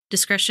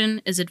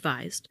Discretion is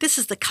advised. This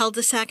is the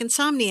Cul-de-sac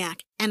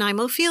Insomniac, and I'm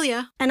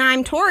Ophelia. And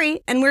I'm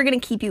Tori, and we're going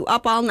to keep you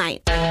up all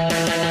night.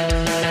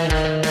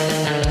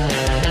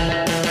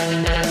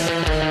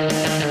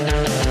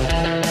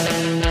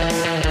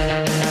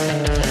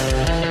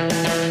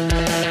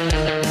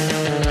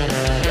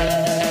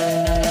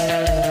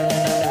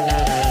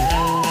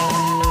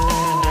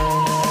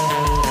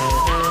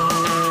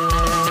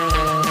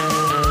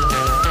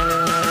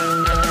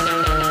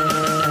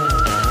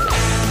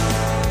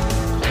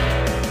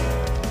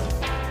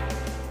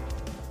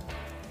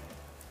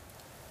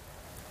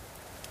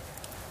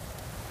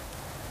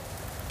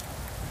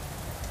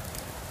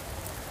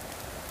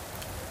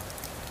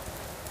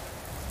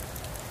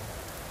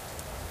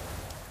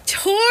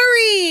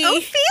 Tori!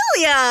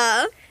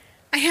 Ophelia!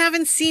 I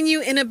haven't seen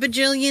you in a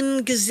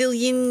bajillion,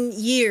 gazillion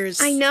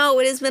years. I know,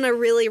 it has been a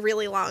really,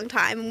 really long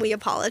time, and we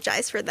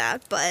apologize for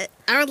that, but...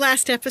 Our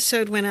last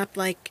episode went up,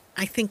 I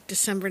think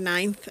December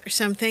 9th or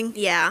something.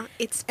 Yeah,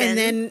 it's been... And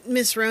then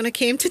Miss Rona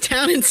came to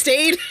town and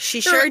stayed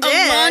She sure did.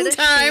 a long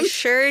time. She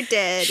sure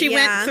did, She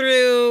went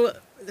through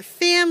the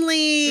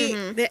family,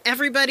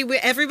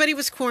 everybody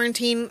was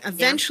quarantined.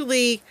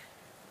 Eventually,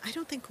 I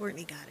don't think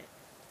Courtney got it.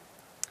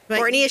 But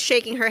Courtney is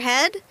shaking her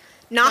head.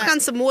 Knock on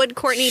some wood,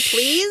 Courtney,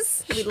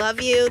 please. We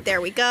love you. There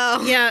we go.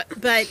 Yeah,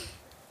 but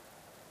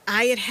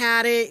I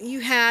had it. You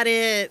had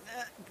it.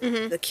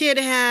 The kid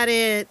had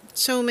it.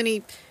 So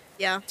many.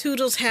 Yeah.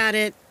 Toodles had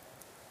it.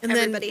 And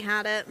everybody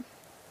had it.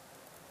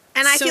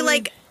 And I feel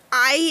like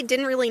I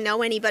didn't really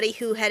know anybody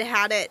who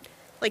had it,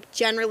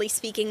 generally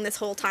speaking, this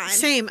whole time.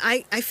 Same.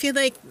 I feel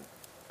like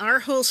our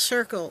whole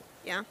circle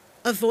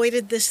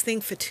avoided this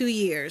thing for 2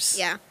 years.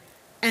 Yeah.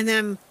 And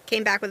then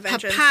came back with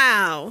vengeance.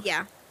 Pow.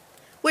 Yeah.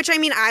 Which, I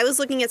mean, I was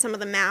looking at some of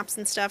the maps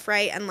and stuff,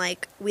 right? And,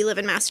 we live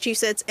in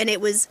Massachusetts, and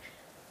it was,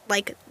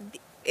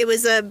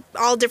 a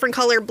all different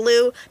color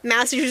blue.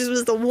 Massachusetts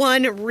was the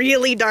one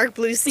really dark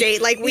blue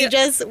state.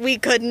 We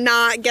could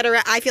not get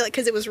around. I feel like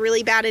because it was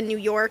really bad in New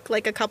York,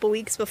 a couple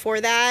weeks before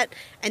that,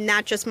 and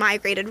that just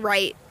migrated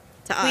right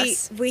to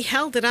us. We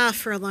held it off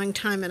for a long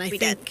time, and I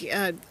think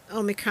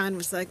Omicron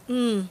was like,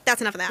 that's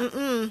enough of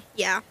that.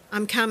 Yeah.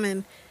 I'm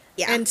coming.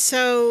 Yeah. And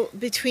so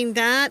between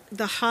that,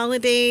 the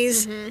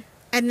holidays,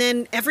 and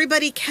then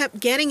everybody kept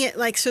getting it.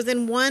 So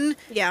then one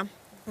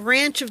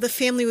branch of the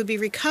family would be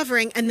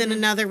recovering, and then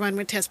another one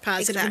would test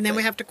positive, and then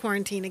we have to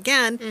quarantine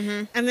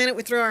again. And then it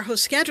would throw our whole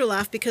schedule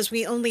off because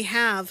we only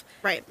have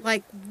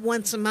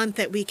once a month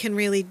that we can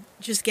really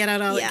just get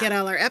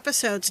all our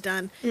episodes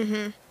done.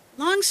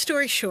 Long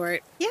story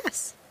short,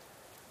 yes,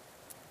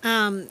 we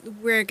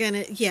are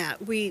gonna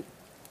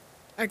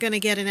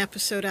get an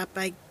episode up,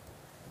 I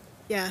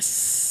guess,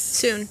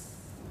 soon.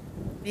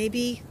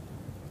 Maybe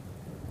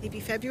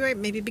February,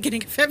 maybe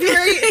beginning of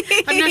February.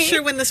 I'm not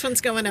sure when this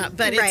one's going up,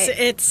 but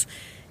it's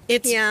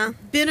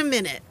been a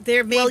minute.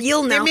 There may be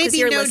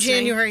no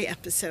January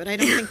episode. I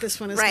don't think this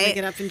one is going to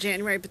get up in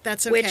January, but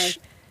that's okay.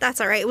 That's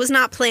all right. It was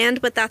not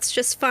planned, but that's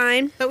just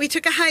fine. But we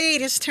took a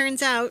hiatus,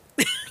 turns out.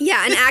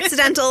 Yeah, an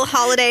accidental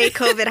holiday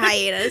COVID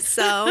hiatus.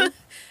 So,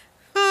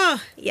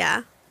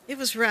 yeah. It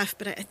was rough,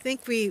 but I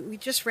think we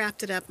just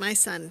wrapped it up. My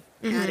son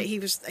had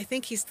it. I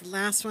think he's the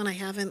last one. I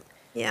haven't.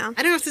 Yeah.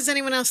 I don't know if there's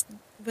anyone else.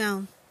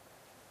 Well,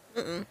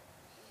 we're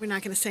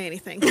not going to say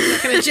anything. We're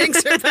not going to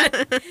jinx her,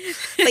 but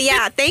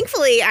yeah,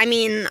 thankfully, I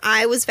mean,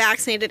 I was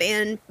vaccinated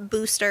and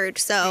boosted,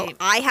 so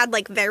I had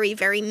very,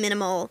 very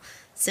minimal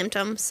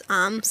symptoms.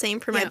 Same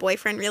for my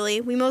boyfriend,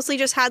 really. We mostly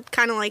just had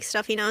kind of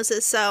stuffy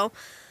noses, so.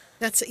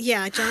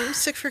 John was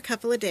sick for a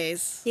couple of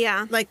days.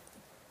 Yeah.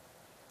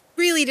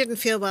 Really didn't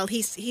feel well.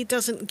 He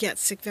doesn't get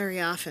sick very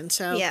often,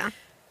 so. Yeah.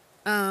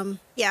 I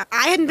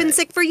hadn't been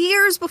sick for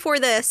years before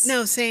this.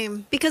 No,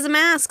 same. Because of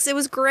masks. It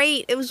was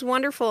great. It was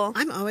wonderful.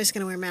 I'm always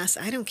going to wear masks.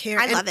 I don't care.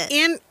 I love it.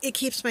 And it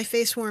keeps my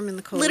face warm in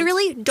the cold.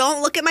 Literally,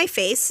 don't look at my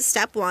face,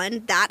 step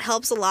one. That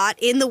helps a lot.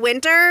 In the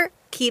winter,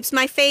 keeps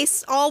my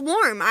face all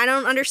warm. I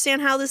don't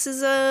understand how this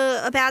is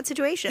a bad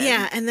situation.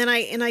 Yeah, and then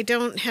I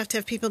don't have to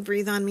have people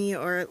breathe on me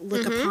or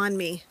look upon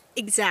me.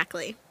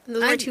 Exactly.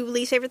 Those are my two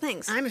least favorite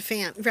things. I'm a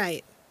fan.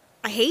 Right.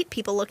 I hate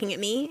people looking at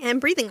me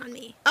and breathing on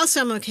me. Also,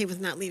 I'm okay with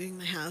not leaving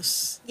my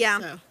house. Yeah.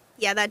 So.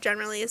 Yeah, that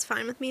generally is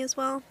fine with me as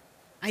well.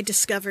 I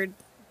discovered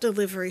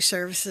delivery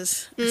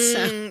services.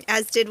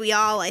 As did we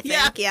all, I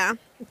think. Yeah.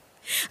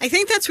 I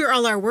think that's where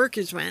all our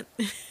workers went.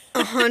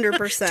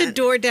 100%.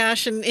 To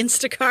DoorDash and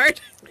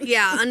Instacart.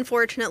 Yeah,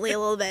 unfortunately a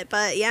little bit,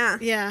 but yeah.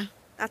 Yeah.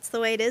 That's the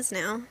way it is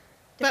now.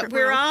 But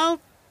we're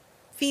all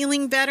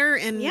feeling better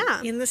and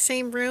in the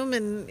same room,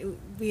 and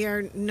we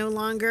are no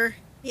longer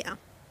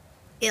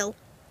ill.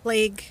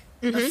 Plague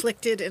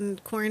afflicted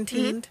and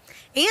quarantined.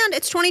 And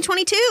it's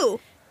 2022.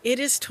 It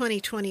is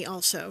 2020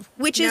 also.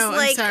 Which is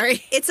I'm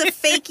sorry. It's a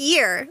fake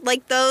year.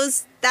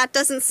 That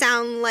doesn't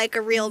sound like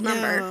a real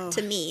number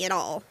to me at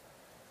all.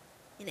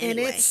 In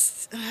any way.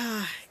 It's,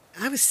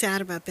 I was sad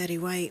about Betty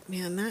White,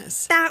 man.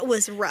 That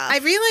was rough. I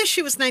realized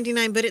she was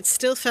 99, but it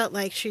still felt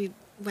like she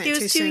went too soon.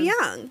 She was too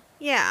young.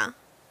 Yeah.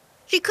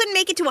 She couldn't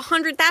make it to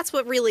 100. That's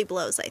what really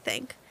blows, I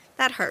think.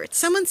 That hurts.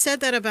 Someone said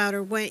that about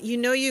her. When you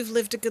know you've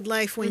lived a good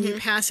life when you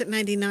pass at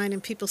 99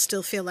 and people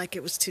still feel like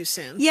it was too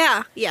soon.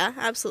 Yeah,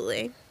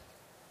 absolutely.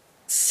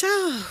 So,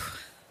 all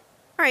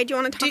right, do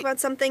you want to talk about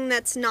something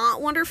that's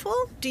not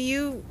wonderful?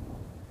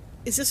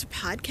 Is this a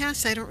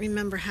podcast? I don't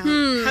remember how.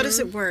 How does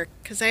it work?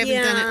 Because I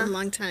haven't done it in a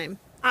long time.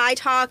 I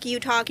talk, you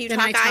talk,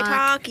 I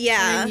talk. Yeah.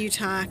 And then you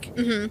talk.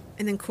 And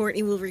then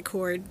Courtney will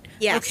record.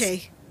 Yes.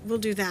 Okay, we'll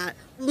do that.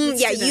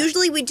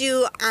 Usually we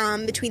do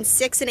between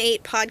 6 and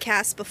 8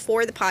 podcasts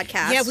before the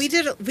podcast. Yeah, we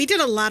did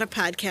a lot of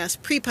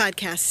podcasts,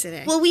 pre-podcasts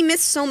today. Well, we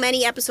missed so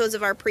many episodes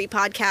of our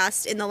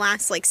pre-podcast in the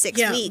last 6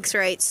 weeks,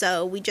 right?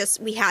 So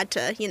we had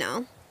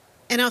to,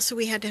 And also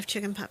we had to have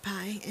chicken pot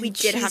pie and we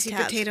did have to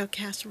have potato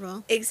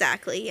casserole.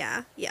 Exactly,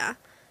 yeah. And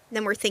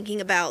then we're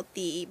thinking about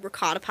the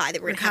ricotta pie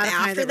that we're going to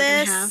have after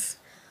this,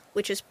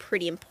 which is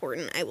pretty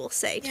important, I will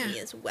say, to me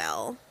as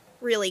well.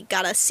 Really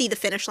got to see the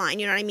finish line,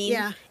 you know what I mean?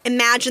 Yeah.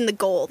 Imagine the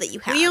goal that you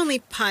have. We only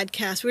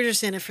podcast. We're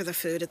just in it for the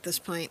food at this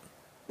point.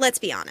 Let's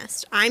be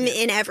honest. I'm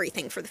in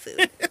everything for the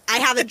food. I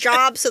have a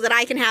job so that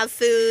I can have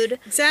food.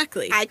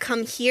 Exactly. I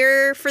come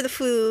here for the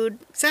food.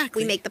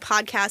 Exactly. We make the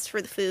podcast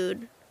for the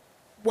food.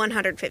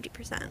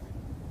 150%.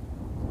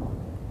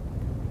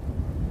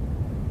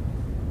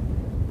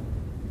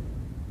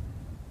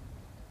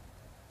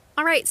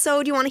 All right,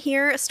 so do you want to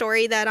hear a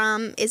story that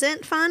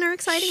isn't fun or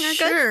exciting or good?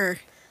 Sure.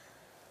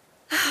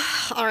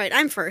 All right,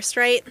 I'm first,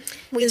 right?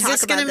 Is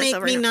this going to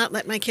make me not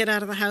let my kid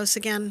out of the house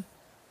again?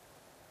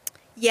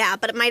 Yeah,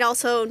 but it might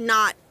also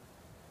not.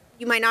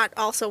 You might not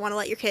also want to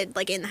let your kid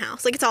in the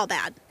house. It's all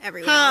bad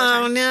everywhere.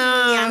 Oh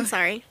no! Yeah, I'm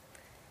sorry.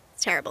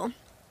 It's terrible.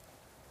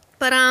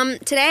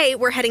 But today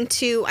we're heading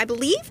to, I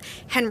believe,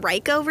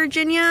 Henrico,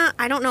 Virginia.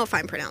 I don't know if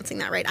I'm pronouncing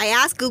that right. I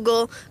asked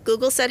Google.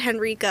 Google said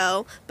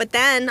Henrico, but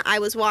then I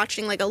was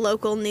watching a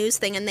local news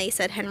thing and they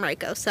said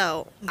Henrico.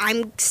 So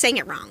I'm saying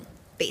it wrong,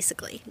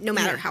 basically, no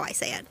matter how I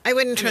say it. I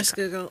wouldn't trust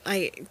Google.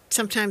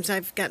 Sometimes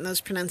I've gotten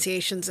those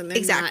pronunciations and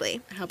they're not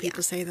how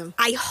people say them.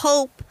 I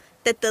hope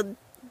that the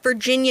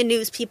Virginia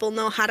news people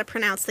know how to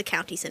pronounce the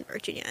counties in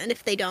Virginia, and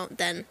if they don't,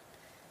 then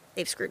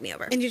they've screwed me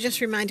over. And you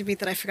just reminded me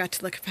that I forgot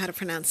to look up how to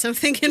pronounce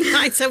something in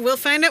mine, so we'll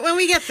find out when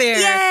we get there.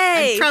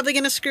 Yay! I'm probably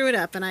going to screw it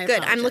up, and I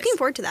apologize. I'm looking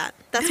forward to that.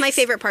 That's my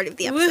favorite part of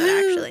the episode,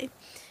 actually.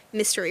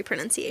 Mystery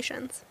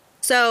pronunciations.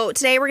 So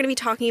today we're going to be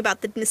talking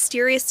about the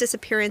mysterious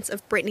disappearance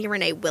of Brittany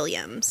Renee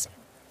Williams.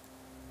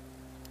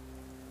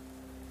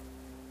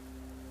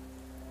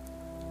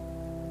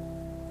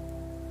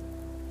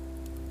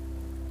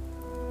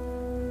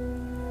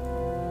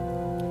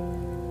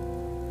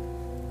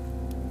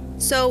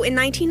 So in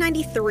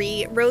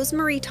 1993, Rose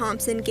Marie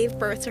Thompson gave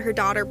birth to her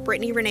daughter,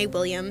 Brittany Renee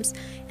Williams,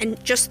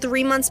 and just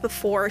 3 months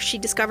before, she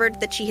discovered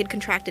that she had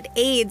contracted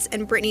AIDS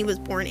and Brittany was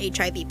born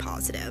HIV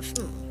positive.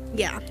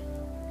 Yeah.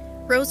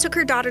 Rose took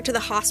her daughter to the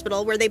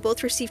hospital where they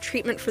both received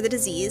treatment for the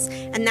disease,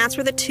 and that's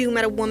where the two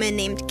met a woman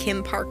named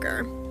Kim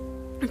Parker.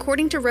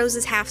 According to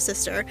Rose's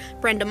half-sister,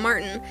 Brenda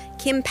Martin,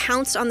 Kim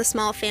pounced on the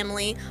small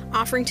family,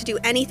 offering to do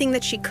anything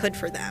that she could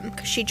for them,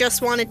 because she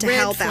just wanted to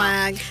help out.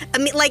 I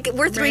mean,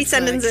 we're 3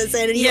 sentences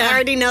in, and you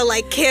already know,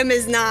 Kim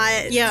is not,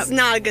 it's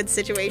not a good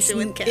situation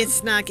with Kim.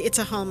 It's not, it's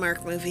a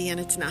Hallmark movie, and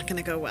it's not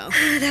going to go well.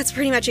 That's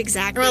pretty much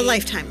exactly. Or a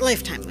Lifetime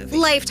movie.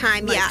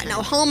 Lifetime, yeah.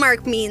 No,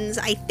 Hallmark means,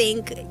 I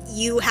think,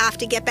 you have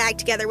to get back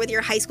together with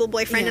your high school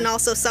boyfriend, and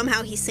also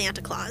somehow he's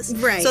Santa Claus.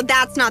 Right. So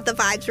that's not the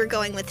vibes we're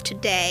going with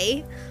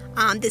today.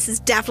 This is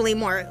definitely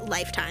more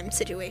Lifetime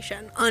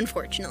situation,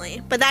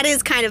 unfortunately. But that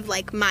is kind of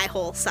my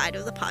whole side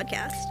of the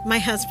podcast. My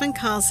husband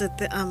calls it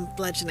the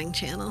bludgeoning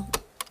channel.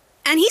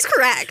 And he's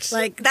correct.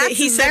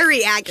 That's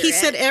very accurate. He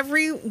said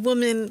every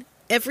woman,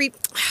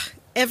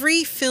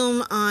 every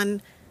film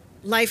on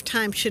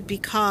Lifetime should be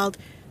called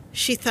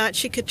She Thought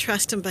She Could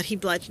Trust Him, but He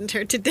Bludgeoned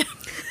Her to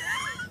Death.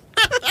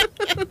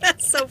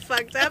 That's so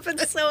fucked up and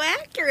so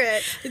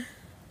accurate.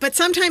 But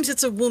sometimes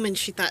it's a woman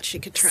she thought she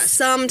could trust.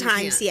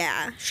 Sometimes,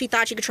 yeah. She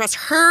thought she could trust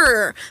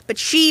her, but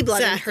she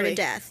bludgeoned her to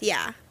death.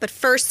 Yeah. But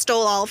first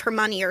stole all of her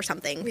money or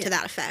something to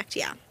that effect.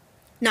 Yeah.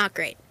 Not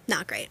great.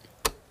 Not great.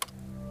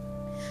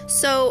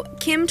 So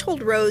Kim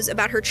told Rose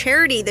about her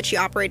charity that she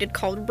operated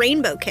called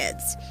Rainbow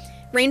Kids.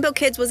 Rainbow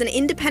Kids was an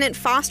independent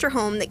foster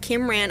home that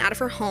Kim ran out of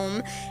her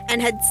home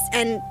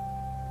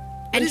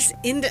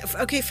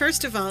okay,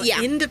 first of all,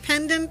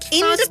 independent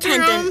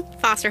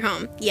foster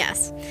home,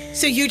 yes.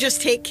 So you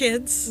just take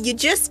kids? You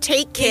just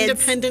take kids.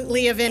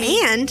 Independently of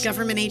any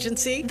government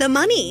agency? The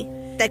money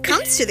that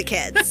comes to the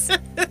kids,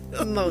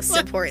 most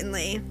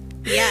importantly.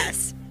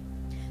 Yes.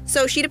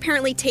 So she'd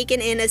apparently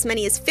taken in as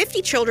many as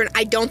 50 children.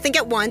 I don't think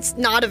at once.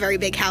 Not a very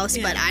big house,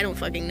 but I don't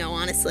fucking know,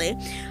 honestly.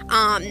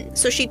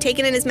 So she'd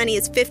taken in as many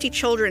as 50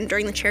 children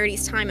during the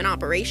charity's time in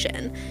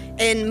operation.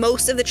 And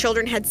most of the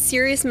children had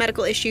serious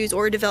medical issues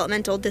or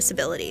developmental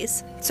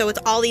disabilities. So it's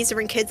all these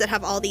different kids that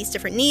have all these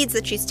different needs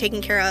that she's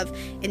taking care of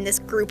in this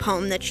group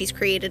home that she's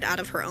created out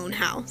of her own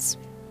house.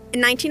 In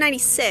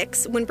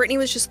 1996, when Brittany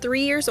was just 3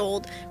 years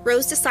old,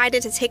 Rose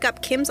decided to take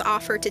up Kim's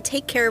offer to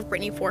take care of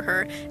Brittany for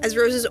her, as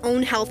Rose's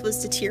own health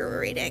was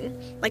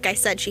deteriorating. Like I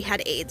said, she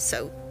had AIDS,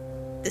 so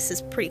this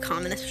is pretty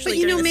common, especially but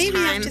you during know, this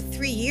maybe time. after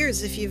 3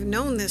 years, if you've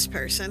known this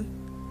person,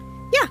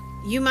 Yeah.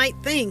 you might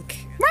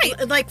think,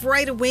 Right. like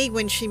right away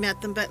when she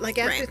met them, but like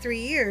after Right. 3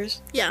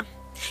 years, Yeah.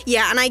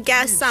 Yeah, and I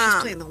guess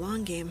she's playing the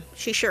long game.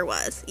 she sure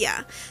was.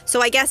 Yeah.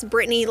 So I guess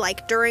Brittany,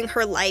 like, during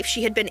her life,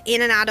 she had been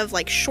in and out of,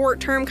 like,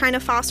 short-term kind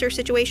of foster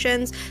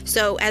situations.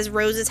 So as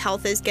Rose's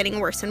health is getting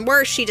worse and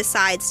worse, she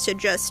decides to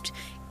just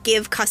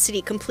give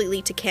custody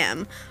completely to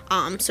Kim,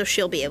 so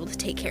she'll be able to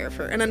take care of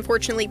her. And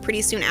unfortunately,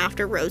 pretty soon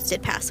after, Rose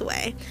did pass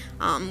away,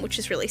 which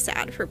is really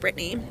sad for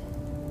Brittany.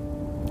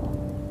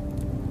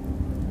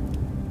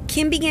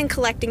 Kim began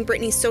collecting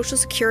Brittany's Social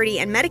Security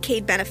and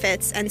Medicaid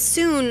benefits, and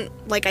soon,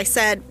 like I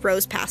said,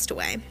 Rose passed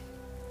away.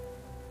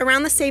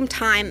 Around the same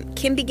time,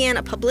 Kim began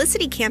a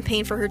publicity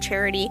campaign for her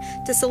charity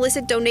to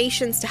solicit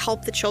donations to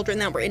help the children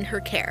that were in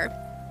her care.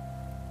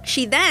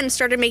 She then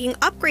started making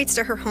upgrades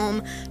to her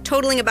home,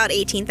 totaling about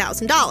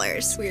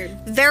 $18,000. Weird.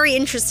 Very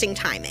interesting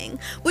timing.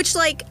 Which,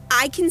 like,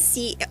 I can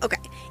see... Okay,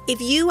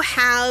 if you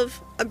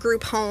have a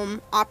group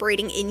home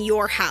operating in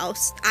your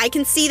house, I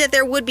can see that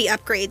there would be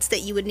upgrades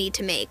that you would need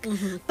to make.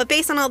 Mm-hmm. But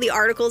based on all the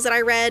articles that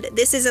I read,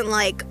 this isn't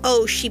like,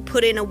 oh, she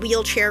put in a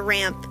wheelchair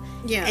ramp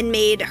and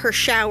made her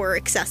shower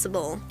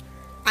accessible.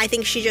 I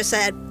think she just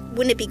said,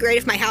 wouldn't it be great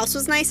if my house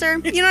was nicer?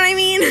 You know what I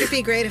mean? Would it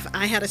be great if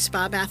I had a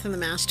spa bath in the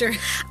master?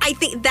 I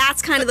think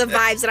that's kind of the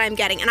vibes that I'm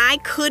getting. And I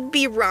could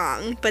be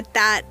wrong, but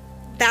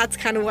that's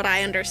kind of what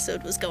I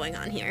understood was going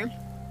on here.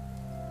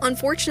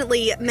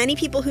 Unfortunately, many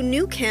people who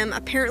knew Kim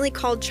apparently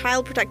called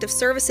Child Protective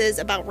Services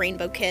about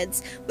Rainbow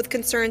Kids with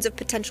concerns of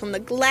potential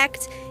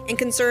neglect and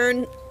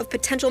concern of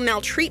potential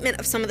maltreatment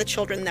of some of the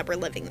children that were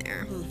living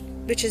there.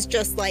 Which is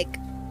just like,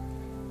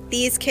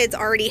 these kids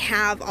already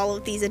have all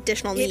of these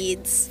additional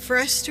needs. It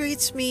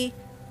frustrates me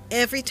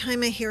every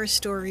time I hear a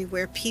story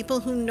where people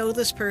who know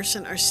this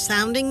person are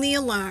sounding the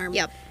alarm.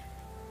 Yep.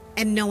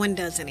 And no one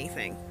does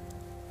anything.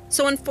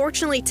 So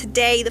unfortunately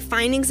today, the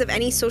findings of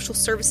any social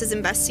services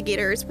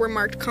investigators were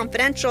marked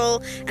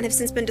confidential and have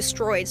since been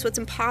destroyed. So it's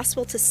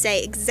impossible to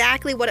say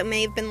exactly what it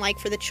may have been like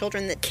for the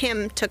children that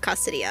Kim took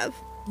custody of.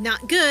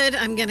 Not good,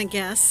 I'm going to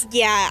guess.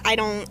 Yeah, I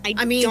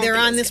mean, they're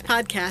on this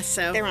podcast,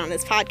 so. They're on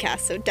this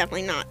podcast, so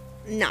definitely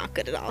not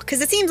good at all. Because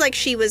it seems like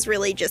she was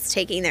really just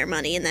taking their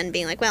money and then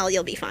being like, well,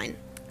 you'll be fine.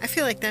 I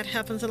feel like that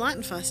happens a lot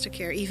in foster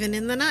care, even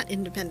in the not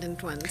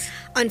independent ones.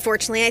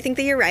 Unfortunately, I think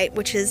that you're right,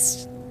 which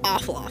is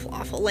awful, awful,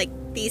 awful. Like,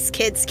 these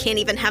kids can't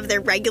even have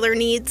their regular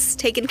needs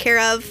taken care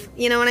of,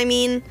 you know what I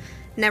mean?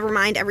 Never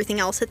mind everything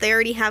else that they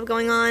already have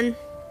going on.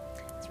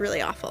 It's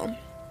really awful.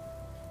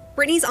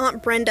 Brittany's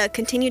Aunt Brenda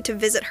continued to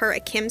visit her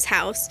at Kim's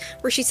house,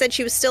 where she said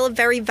she was still a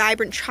very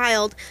vibrant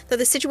child, though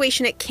the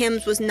situation at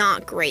Kim's was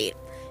not great.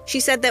 She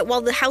said that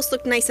while the house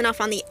looked nice enough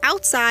on the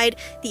outside,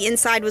 the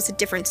inside was a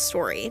different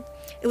story.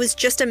 It was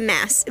just a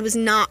mess. It was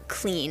not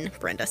clean,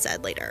 Brenda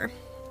said later.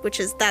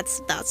 Which is,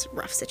 that's a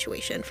rough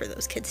situation for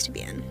those kids to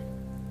be in.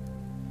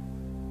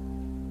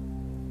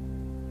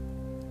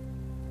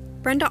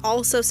 Brenda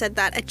also said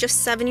that at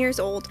just 7 years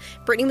old,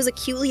 Brittany was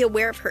acutely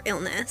aware of her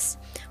illness.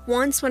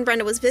 Once, when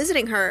Brenda was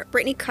visiting her,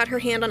 Brittany cut her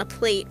hand on a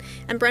plate,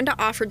 and Brenda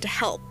offered to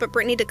help, but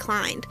Brittany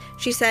declined.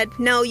 She said,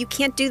 "No, you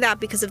can't do that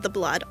because of the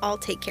blood. I'll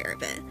take care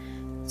of it."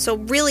 So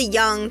really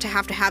young to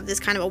have this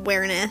kind of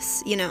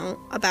awareness, you know,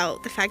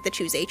 about the fact that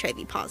she was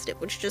HIV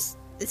positive, which just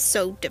is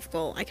so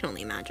difficult, I can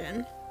only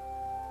imagine.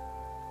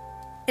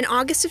 In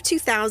August of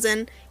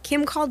 2000,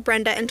 Kim called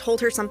Brenda and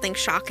told her something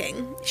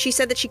shocking. She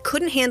said that she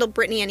couldn't handle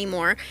Brittany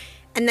anymore,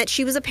 and that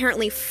she was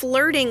apparently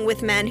flirting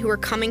with men who were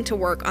coming to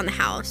work on the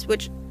house,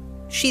 which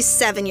she's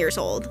 7 years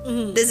old.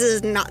 Mm-hmm. This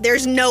is not,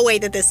 there's no way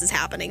that this is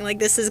happening. Like,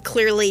 this is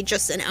clearly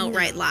just an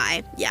outright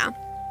lie. Yeah.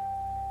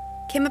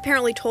 Kim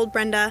apparently told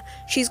Brenda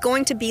she's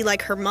going to be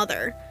like her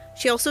mother.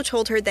 She also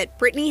told her that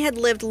Brittany had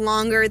lived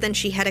longer than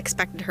she had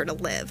expected her to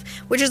live,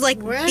 which is like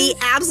the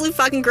absolute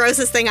fucking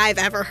grossest thing I've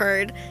ever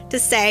heard to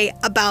say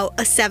about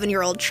a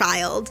 7-year-old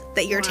child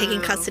that you're taking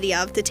custody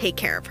of to take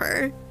care of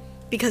her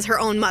because her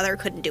own mother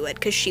couldn't do it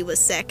because she was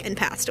sick and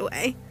passed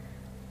away.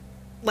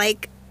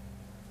 Like,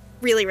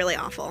 really, really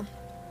awful.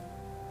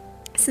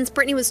 Since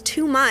Brittany was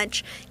too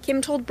much,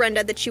 Kim told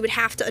Brenda that she would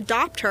have to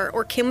adopt her,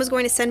 or Kim was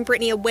going to send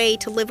Brittany away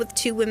to live with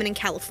 2 women in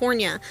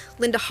California,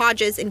 Linda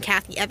Hodges and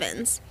Kathy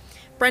Evans.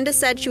 Brenda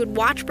said she would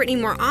watch Brittany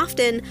more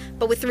often,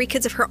 but with 3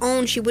 kids of her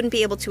own, she wouldn't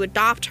be able to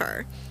adopt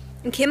her.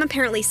 And Kim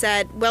apparently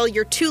said, well,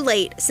 you're too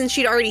late, since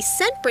she'd already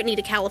sent Brittany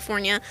to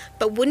California,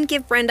 but wouldn't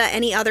give Brenda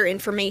any other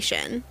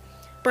information.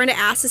 Brenda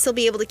asked to still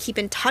be able to keep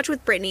in touch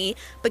with Brittany,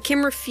 but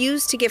Kim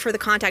refused to give her the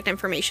contact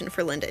information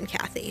for Linda and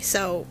Kathy,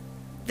 so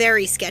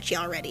very sketchy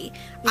already.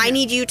 Yeah. I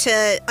need you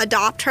to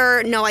adopt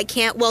her. No, I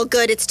can't. Well,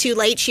 good, it's too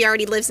late. She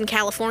already lives in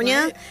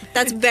California.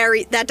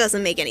 Right. That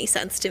doesn't make any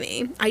sense to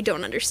me. I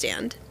don't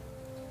understand.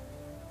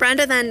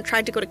 Brenda then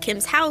tried to go to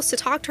Kim's house to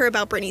talk to her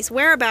about Brittany's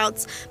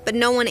whereabouts, but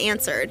no one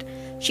answered.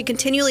 She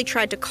continually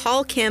tried to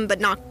call Kim,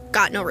 but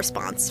got no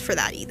response for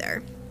that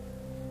either.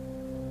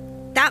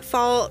 That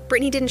fall,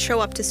 Brittany didn't show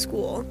up to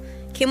school.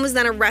 Kim was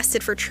then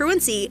arrested for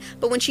truancy,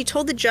 but when she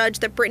told the judge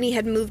that Brittany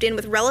had moved in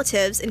with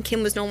relatives and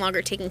Kim was no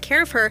longer taking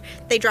care of her,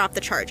 they dropped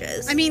the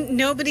charges. I mean,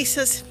 nobody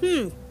says,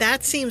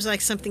 that seems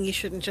like something you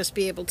shouldn't just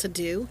be able to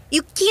do.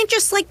 You can't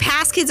just, like,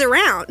 pass kids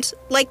around.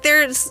 Like,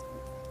 there's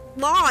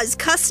laws,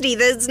 custody.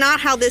 That's not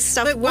how this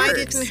stuff works. But why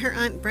didn't her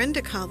Aunt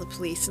Brenda call the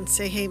police and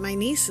say, hey, my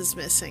niece is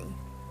missing?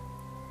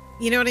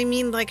 You know what I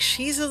mean? Like,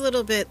 she's a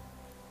little bit...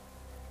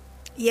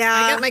 Yeah.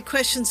 I got my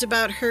questions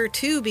about her,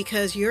 too,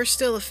 because you're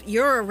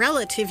a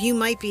relative. You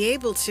might be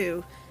able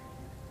to.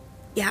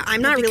 Yeah,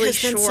 I'm not really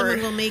sure. Because then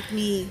someone will make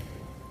me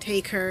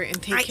take her and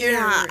take care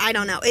of her. I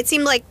don't know. It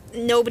seemed like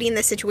nobody in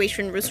this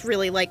situation was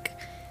really, like,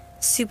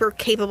 super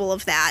capable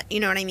of that.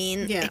 You know what I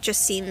mean? Yeah. It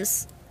just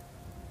seems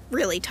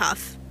really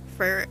tough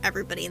for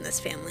everybody in this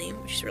family,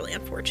 which is really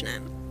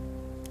unfortunate.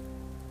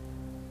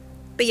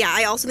 But yeah,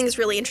 I also think it's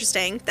really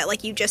interesting that,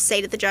 like, you just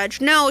say to the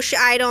judge, no,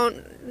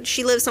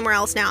 she lives somewhere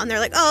else now. And they're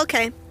like, oh,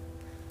 okay.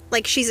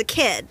 Like, she's a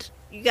kid.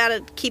 You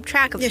gotta keep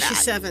track of that. Yeah,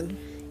 she's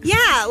 7.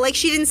 Yeah, like,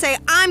 she didn't say,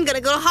 I'm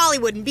gonna go to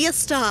Hollywood and be a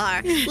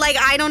star. Like,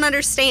 I don't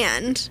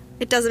understand.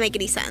 It doesn't make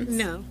any sense.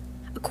 No.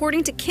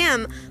 According to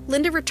Kim,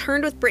 Linda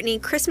returned with Brittany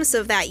Christmas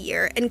of that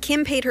year, and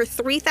Kim paid her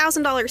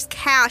 $3,000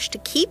 cash to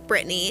keep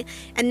Brittany,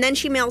 and then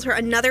she mailed her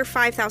another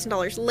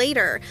 $5,000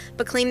 later,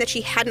 but claimed that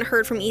she hadn't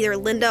heard from either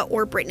Linda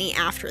or Brittany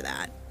after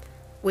that.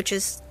 Which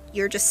is,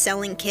 you're just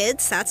selling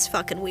kids? That's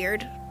fucking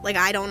weird. Like,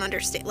 I don't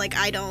understand. Like,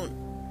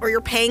 or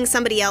you're paying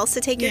somebody else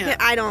to take your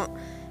kid?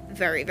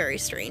 Very, very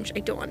strange. I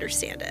don't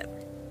understand it.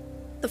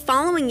 The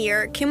following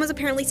year, Kim was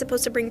apparently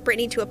supposed to bring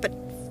Brittany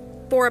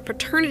for a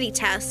paternity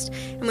test,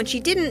 and when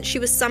she didn't, she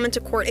was summoned to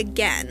court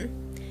again.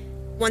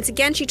 Once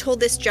again, she told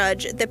this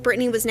judge that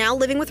Brittany was now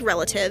living with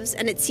relatives,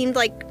 and it seemed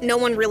like no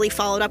one really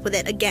followed up with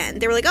it again.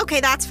 They were like, okay,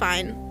 that's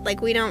fine.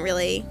 Like,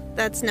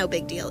 that's no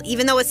big deal.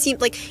 Even though it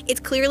seemed like it's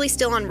clearly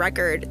still on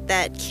record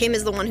that Kim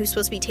is the one who's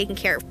supposed to be taking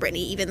care of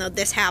Brittany, even though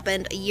this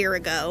happened a year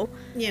ago.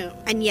 Yeah.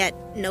 And yet,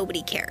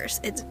 nobody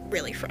cares. It's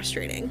really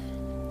frustrating.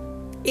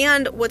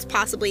 And what's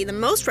possibly the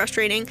most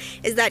frustrating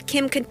is that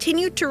Kim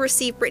continued to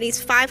receive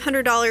Brittany's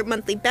 $500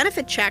 monthly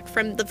benefit check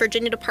from the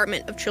Virginia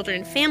Department of Children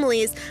and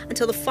Families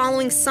until the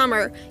following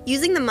summer,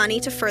 using the money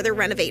to further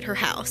renovate her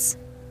house.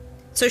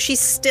 So she's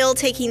still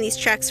taking these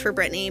checks for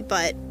Brittany,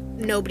 but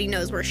nobody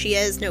knows where she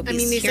is.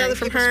 Nobody's these hearing other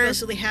from people her.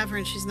 Supposedly have her,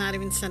 and she's not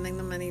even sending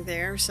the money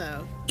there.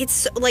 So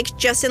it's like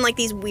just in like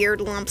these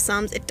weird lump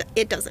sums.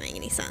 It doesn't make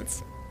any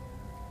sense.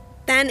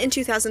 Then in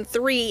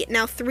 2003,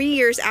 now 3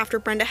 years after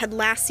Brenda had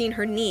last seen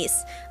her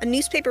niece, a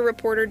newspaper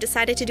reporter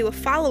decided to do a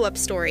follow-up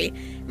story.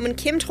 And when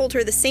Kim told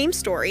her the same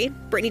story,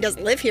 Brittany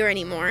doesn't live here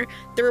anymore,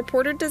 the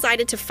reporter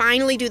decided to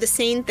finally do the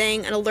same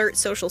thing and alert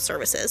social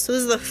services. So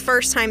this is the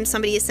first time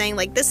somebody is saying,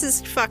 like, this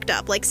is fucked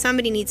up. Like,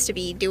 somebody needs to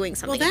be doing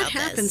something about this.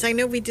 Well, that happens. I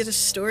know we did a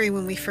story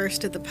when we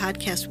first did the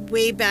podcast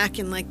way back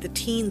in, like, the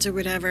teens or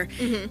whatever,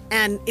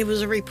 and it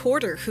was a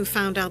reporter who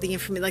found out the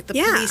information. Like, the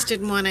police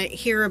didn't want to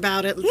hear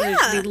about it,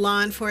 the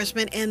law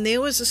enforcement. And there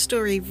was a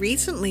story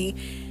recently,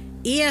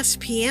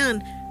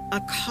 ESPN,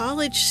 a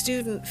college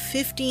student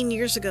 15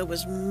 years ago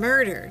was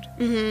murdered.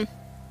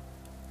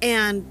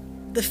 And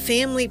the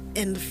family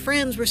and the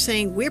friends were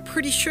saying, we're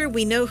pretty sure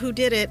we know who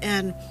did it.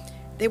 And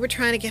they were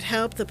trying to get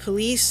help. The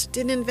police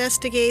didn't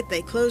investigate.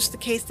 They closed the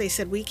case. They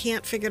said, we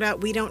can't figure it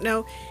out. We don't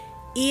know.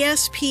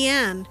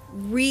 ESPN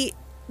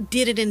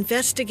did an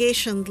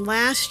investigation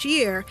last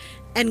year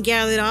and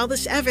gathered all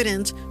this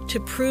evidence to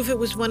prove it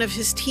was one of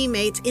his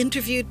teammates,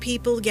 interviewed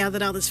people,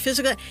 gathered all this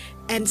physical,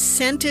 and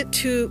sent it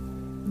to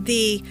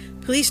the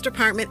police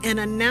department and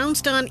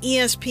announced on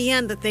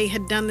ESPN that they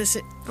had done this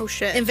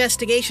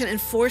investigation and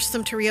forced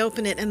them to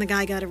reopen it, and the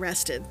guy got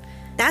arrested.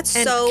 That's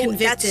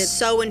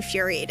so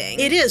infuriating.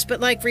 It is, but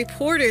like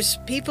reporters,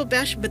 people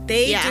bash, but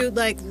they do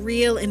like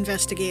real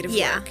investigative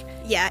work.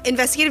 Yeah,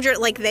 investigative,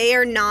 like they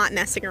are not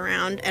messing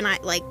around, and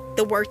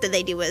the work that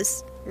they do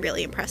is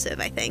really impressive,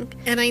 I think.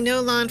 And I know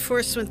law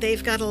enforcement,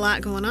 they've got a lot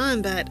going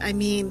on, but I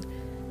mean,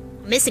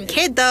 missing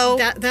kid though.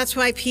 That's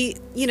why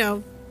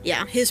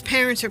his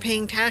parents are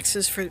paying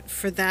taxes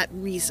for that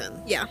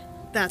reason. Yeah,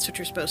 that's what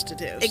you're supposed to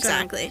do.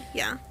 Exactly. So,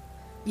 yeah.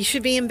 You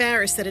should be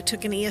embarrassed that it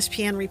took an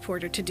ESPN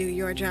reporter to do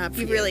your job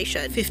for you. You really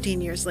should.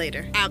 15 years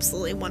later.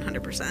 Absolutely,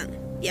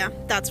 100%. Yeah,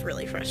 that's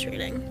really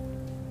frustrating.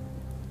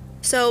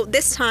 So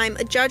this time,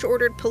 a judge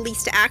ordered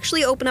police to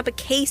actually open up a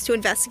case to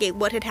investigate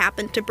what had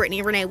happened to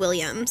Brittany Renee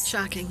Williams.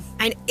 Shocking.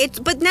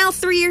 But now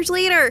 3 years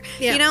later,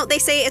 they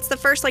say it's the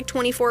first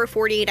 24 or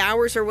 48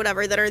 hours or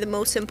whatever that are the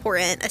most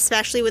important,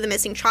 especially with a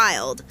missing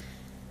child.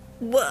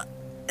 Well,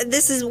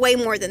 this is way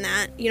more than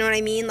that. You know what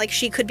I mean? Like,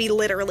 she could be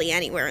literally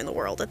anywhere in the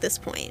world at this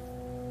point.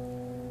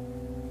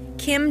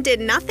 Kim did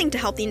nothing to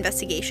help the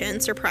investigation,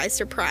 surprise,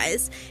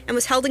 surprise, and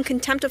was held in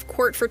contempt of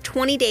court for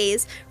 20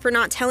 days for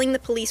not telling the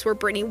police where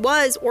Brittany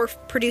was or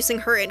producing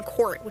her in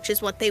court, which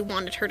is what they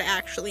wanted her to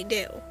actually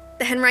do.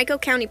 The Henrico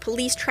County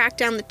Police tracked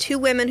down the 2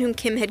 women whom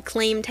Kim had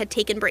claimed had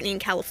taken Brittany in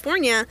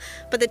California,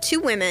 but the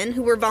 2 women,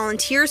 who were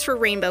volunteers for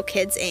Rainbow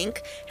Kids, Inc.,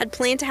 had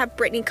planned to have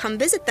Brittany come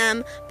visit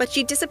them, but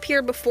she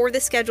disappeared before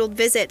the scheduled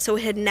visit, so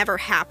it had never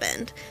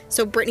happened.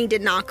 So Brittany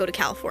did not go to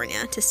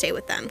California to stay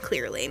with them,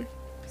 clearly.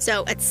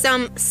 So at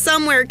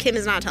somewhere Kim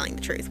is not telling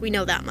the truth. We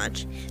know that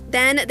much.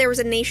 Then there was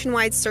a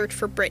nationwide search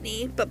for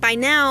Brittany, but by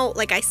now,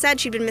 like I said,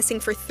 she'd been missing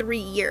for 3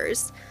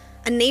 years.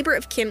 A neighbor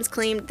of Kim's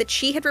claimed that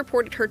she had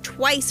reported her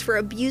twice for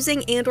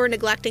abusing and or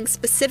neglecting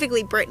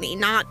specifically Brittany,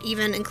 not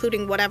even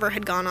including whatever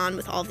had gone on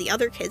with all the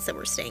other kids that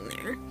were staying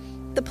there.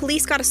 The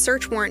police got a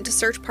search warrant to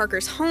search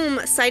Parker's home,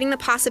 citing the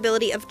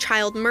possibility of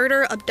child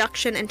murder,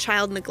 abduction, and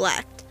child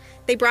neglect.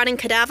 They brought in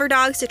cadaver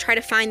dogs to try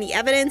to find the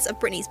evidence of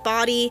Brittany's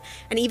body,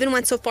 and even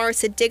went so far as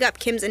to dig up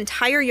Kim's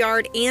entire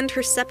yard and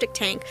her septic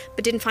tank,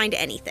 but didn't find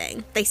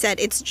anything. They said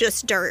it's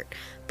just dirt.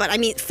 But I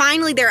mean,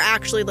 finally they're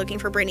actually looking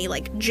for Brittany,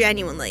 like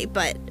genuinely,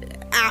 but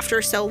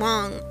after so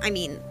long, I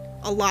mean,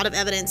 a lot of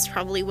evidence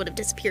probably would have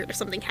disappeared if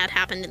something had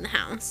happened in the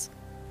house.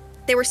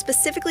 They were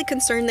specifically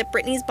concerned that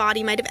Brittany's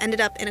body might have ended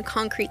up in a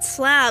concrete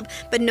slab,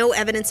 but no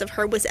evidence of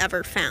her was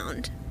ever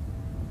found.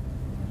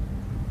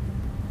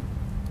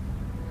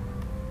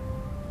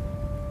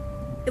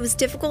 It was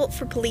difficult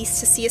for police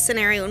to see a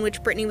scenario in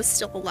which Brittany was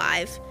still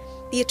alive.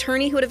 The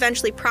attorney who would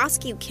eventually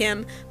prosecute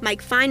Kim,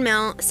 Mike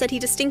Feinmel, said he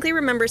distinctly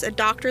remembers a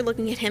doctor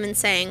looking at him and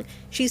saying,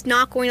 "She's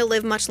not going to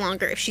live much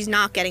longer if she's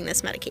not getting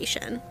this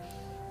medication."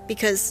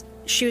 Because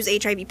she was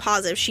HIV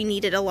positive, she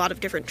needed a lot of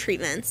different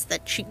treatments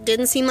that she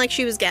didn't seem like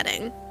she was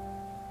getting.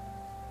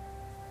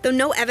 Though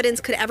no evidence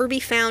could ever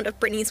be found of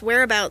Brittany's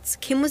whereabouts,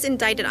 Kim was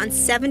indicted on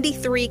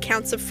 73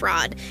 counts of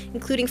fraud,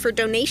 including for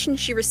donations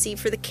she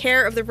received for the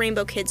care of the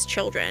Rainbow Kids'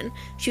 children.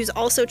 She was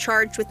also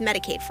charged with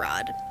Medicaid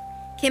fraud.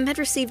 Kim had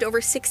received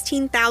over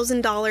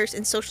 $16,000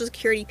 in Social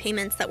Security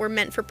payments that were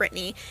meant for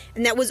Brittany,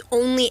 and that was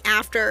only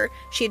after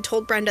she had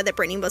told Brenda that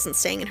Brittany wasn't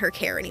staying in her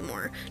care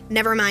anymore.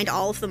 Never mind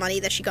all of the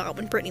money that she got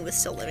when Brittany was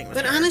still living with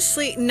her. But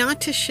honestly,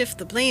 not to shift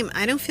the blame,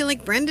 I don't feel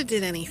like Brenda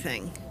did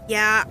anything.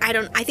 Yeah,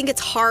 I think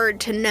it's hard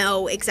to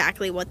know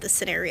exactly what the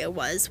scenario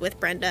was with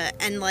Brenda,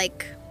 and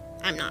like,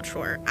 I'm not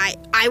sure.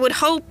 I would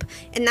hope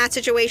in that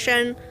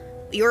situation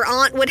your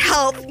aunt would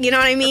help, you know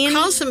what I mean? Or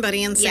call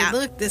somebody and say,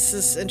 look, this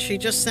is, and she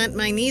just sent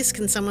my niece,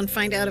 can someone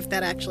find out if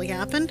that actually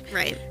happened?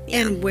 Right.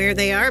 Yeah. And where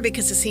they are,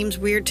 because it seems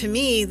weird to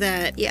me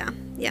that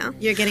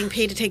you're getting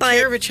paid to take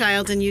care of a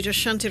child and you just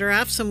shunted her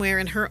off somewhere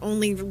and her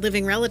only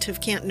living relative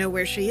can't know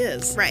where she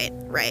is. Right.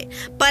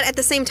 But at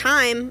the same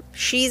time,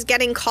 she's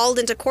getting called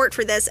into court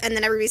for this, and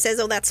then everybody says,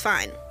 oh, that's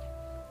fine.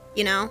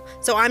 You know?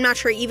 So I'm not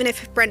sure, even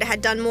if Brenda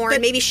had done more,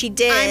 and maybe she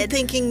did. I'm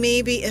thinking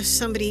maybe if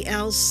somebody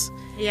else...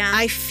 Yeah.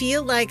 I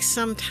feel like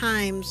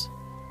sometimes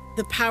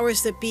the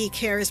powers that be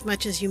care as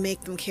much as you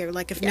make them care.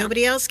 Like if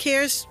nobody else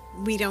cares,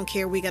 we don't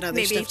care. We got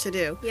other stuff to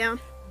do. Yeah.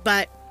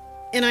 But,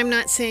 and I'm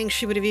not saying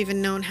she would have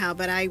even known how,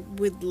 but I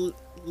would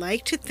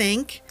like to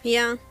think.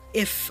 Yeah.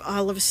 If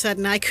all of a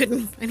sudden I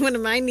couldn't find one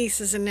of my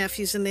nieces and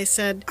nephews and they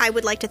said. I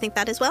would like to think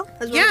that as well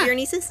of your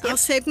nieces. Yep. I'll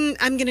say,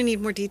 I'm going to need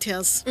more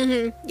details.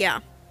 Mm-hmm. Yeah.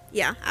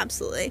 Yeah,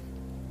 absolutely.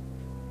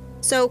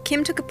 So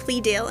Kim took a plea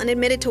deal and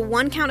admitted to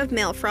 1 count of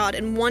mail fraud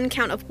and 1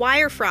 count of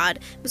wire fraud,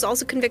 was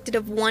also convicted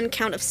of 1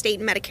 count of state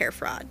Medicare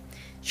fraud.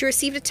 She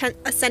received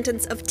a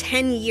sentence of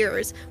 10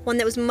 years, one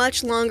that was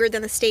much longer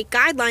than the state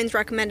guidelines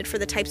recommended for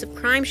the types of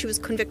crime she was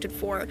convicted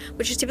for,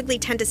 which is typically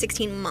 10 to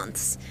 16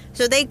 months.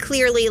 So they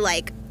clearly,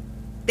 like,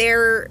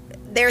 they're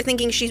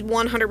thinking she's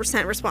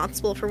 100%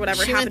 responsible for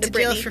whatever happened to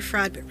Brittany. She went to jail for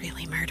fraud, but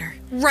really murder.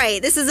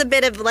 Right. This is a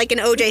bit of like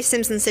an O.J.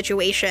 Simpson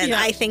situation. Yeah.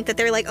 I think that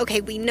they're like,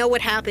 okay, we know what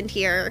happened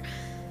here.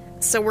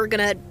 So we're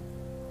going to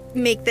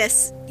make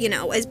this,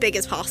 as big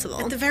as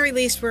possible. At the very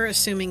least, we're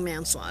assuming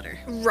manslaughter.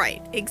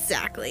 Right.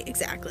 Exactly.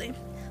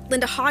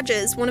 Linda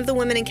Hodges, one of the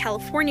women in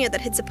California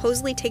that had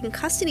supposedly taken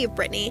custody of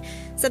Brittany,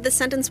 said the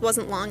sentence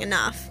wasn't long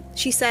enough.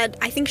 She said,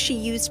 I think she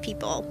used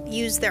people,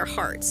 used their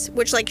hearts,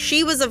 which, like,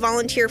 she was a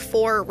volunteer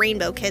for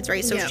Rainbow Kids,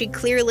 right? So she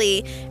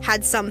clearly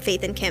had some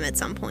faith in Kim at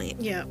some point.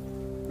 Yeah.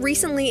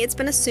 Recently, it's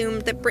been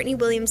assumed that Brittany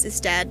Williams is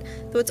dead,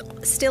 though it's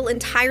still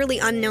entirely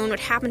unknown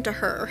what happened to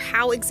her or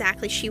how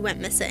exactly she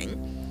went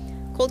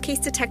missing. Cold case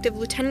detective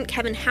Lieutenant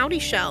Kevin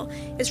Howdyshell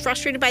is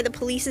frustrated by the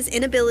police's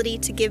inability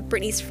to give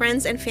Brittany's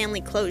friends and family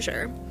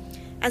closure.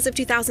 As of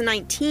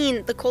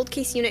 2019, the cold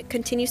case unit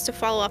continues to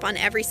follow up on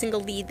every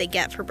single lead they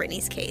get for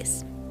Brittany's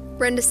case.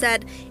 Brenda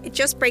said, "It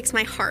just breaks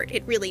my heart,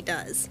 it really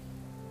does."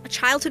 A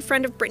childhood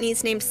friend of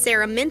Brittany's named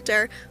Sarah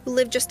Minter, who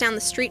lived just down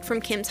the street from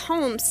Kim's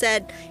home,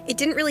 said, "It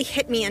didn't really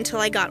hit me until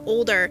I got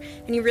older,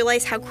 and you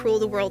realize how cruel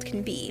the world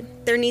can be.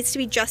 There needs to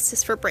be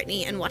justice for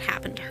Brittany and what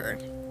happened to her."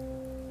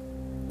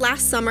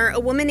 Last summer, a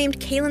woman named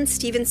Kaylin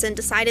Stevenson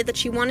decided that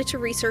she wanted to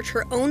research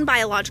her own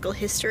biological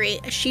history,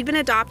 as she'd been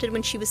adopted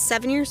when she was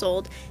 7 years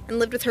old and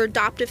lived with her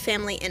adoptive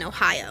family in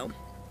Ohio.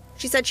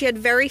 She said she had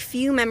very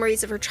few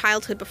memories of her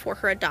childhood before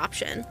her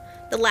adoption.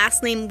 The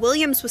last name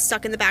Williams was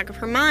stuck in the back of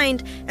her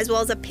mind, as well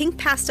as a pink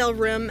pastel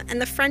room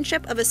and the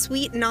friendship of a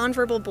sweet,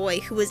 nonverbal boy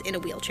who was in a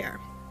wheelchair.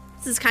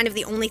 This is kind of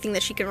the only thing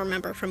that she can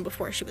remember from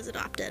before she was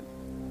adopted.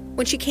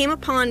 When she came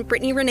upon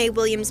Brittany Renee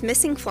Williams'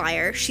 missing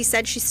flyer, she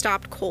said she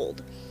stopped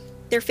cold.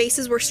 Their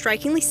faces were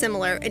strikingly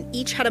similar, and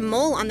each had a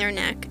mole on their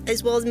neck,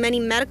 as well as many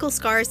medical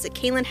scars that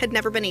Kaylin had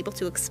never been able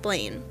to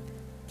explain.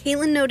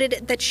 Kaylin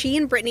noted that she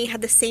and Brittany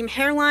had the same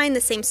hairline,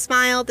 the same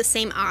smile, the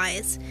same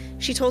eyes.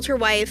 She told her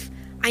wife,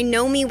 "I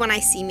know me when I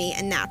see me,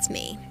 and that's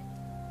me."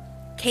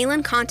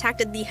 Kaylin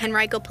contacted the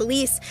Henrico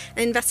police, and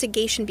an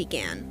investigation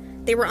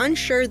began. They were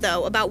unsure,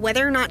 though, about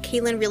whether or not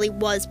Kaylin really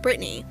was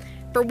Brittany.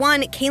 For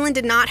one, Kaylin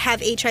did not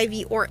have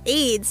HIV or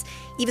AIDS,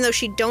 even though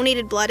she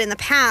donated blood in the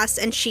past,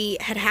 and she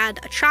had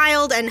had a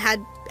child and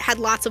had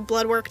lots of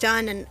blood work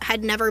done and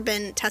had never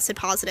been tested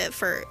positive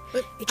for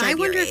HIV I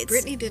wonder or AIDS. if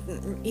Brittany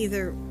didn't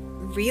either,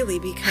 really,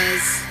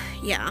 because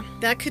yeah,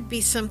 that could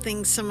be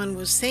something someone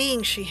was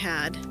saying she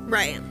had.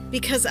 right.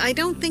 Because I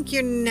don't think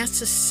you're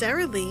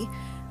necessarily...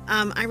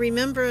 I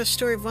remember a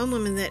story of one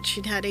woman that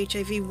she'd had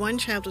HIV. One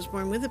child was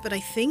born with it, but I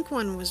think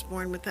one was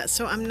born with that.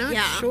 So I'm not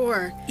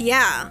sure.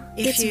 Yeah,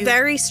 it's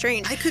very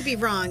strange. I could be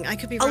wrong.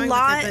 With it,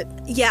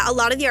 but... Yeah, a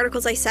lot of the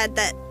articles I said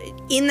that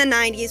in the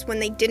 90s, when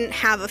they didn't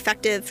have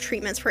effective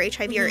treatments for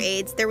HIV or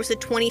AIDS, there was a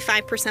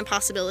 25%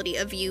 possibility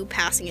of you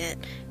passing it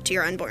to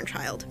your unborn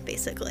child,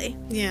 basically.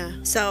 Yeah.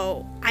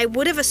 So I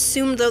would have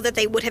assumed, though, that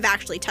they would have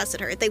actually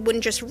tested her. They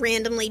wouldn't just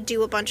randomly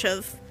do a bunch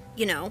of,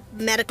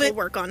 medical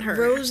work on her.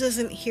 Rose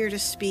isn't here to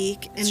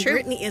speak, and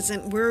Brittany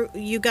isn't.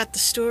 You got the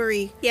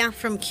story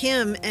from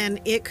Kim, and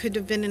it could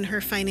have been in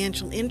her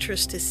financial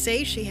interest to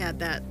say she had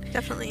that.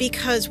 Definitely.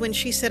 Because when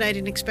she said, "I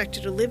didn't expect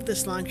her to live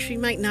this long," she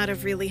might not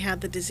have really had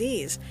the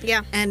disease.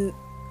 Yeah. And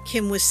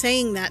Kim was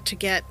saying that to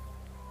get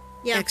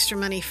extra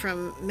money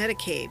from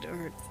Medicaid.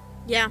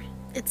 Yeah,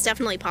 it's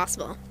definitely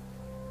possible.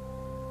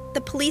 The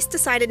police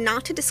decided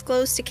not to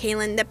disclose to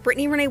Kaylin that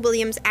Brittany Renee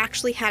Williams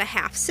actually had a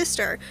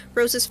half-sister,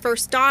 Rose's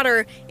first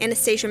daughter,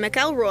 Anastasia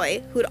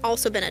McElroy, who had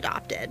also been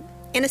adopted.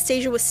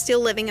 Anastasia was still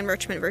living in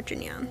Richmond,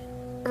 Virginia.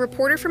 A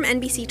reporter from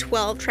NBC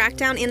 12 tracked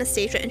down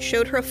Anastasia and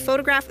showed her a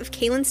photograph of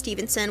Kaylin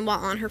Stevenson while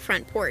on her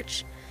front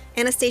porch.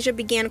 Anastasia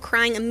began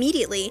crying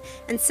immediately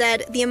and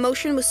said, "The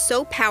emotion was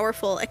so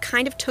powerful, it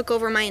kind of took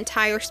over my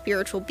entire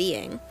spiritual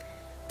being."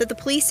 That the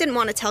police didn't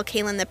want to tell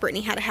Kaylin that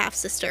Brittany had a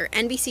half-sister,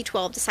 NBC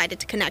 12 decided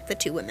to connect the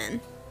two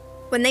women.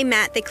 When they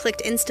met, they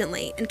clicked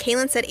instantly, and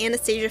Kaylin said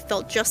Anastasia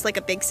felt just like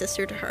a big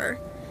sister to her.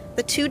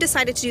 The two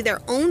decided to do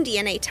their own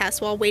DNA test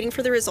while waiting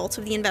for the results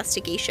of the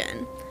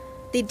investigation.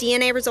 The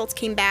DNA results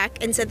came back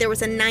and said there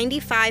was a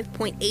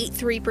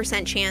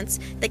 95.83% chance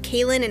that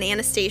Kaylin and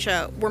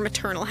Anastasia were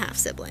maternal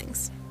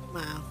half-siblings.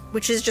 Wow.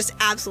 Which is just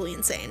absolutely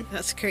insane.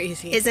 That's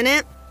crazy. Isn't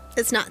it?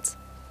 It's nuts.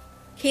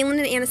 Kaylin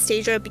and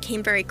Anastasia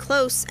became very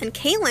close, and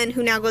Kaylin,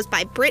 who now goes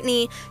by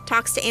Brittany,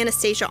 talks to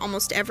Anastasia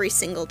almost every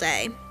single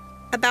day.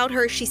 About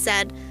her, she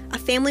said, "A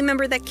family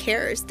member that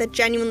cares, that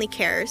genuinely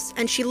cares,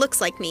 and she looks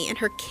like me, and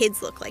her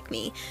kids look like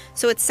me."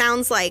 So it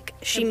sounds like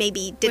she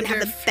maybe didn't have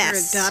the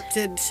best... Her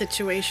adopted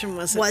situation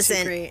wasn't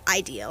too great.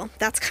 Ideal.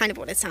 That's kind of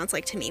what it sounds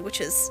like to me,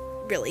 which is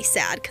really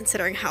sad,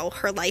 considering how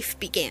her life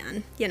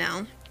began,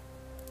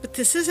 But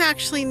this is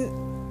actually,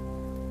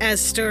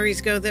 as stories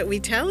go, that we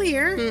tell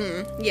here.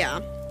 Yeah.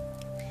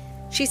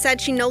 She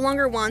said she no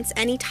longer wants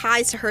any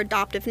ties to her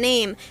adoptive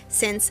name,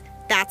 since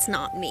that's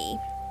not me.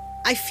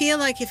 I feel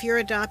like if your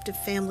adoptive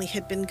family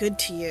had been good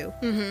to you,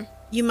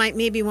 you might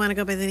maybe want to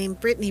go by the name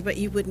Brittany, but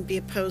you wouldn't be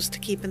opposed to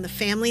keeping the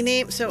family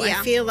name. So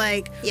I feel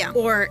like,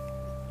 or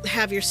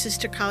have your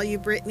sister call you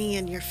Brittany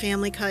and your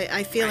family call you.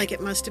 I feel like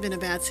it must have been a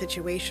bad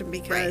situation,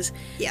 because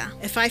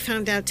if I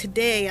found out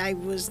today I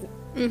was,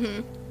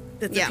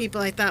 that the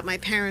people I thought my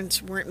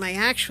parents weren't my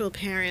actual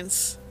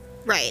parents.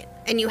 Right.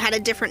 And you had a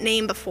different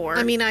name before.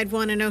 I mean, I'd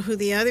want to know who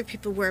the other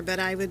people were, but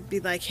I would be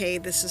like, hey,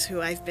 this is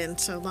who I've been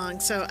so long.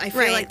 So I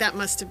feel like that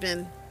must have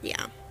been...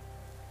 Yeah.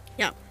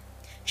 Yep.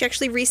 She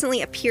actually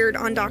recently appeared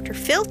on Dr.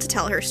 Phil to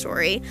tell her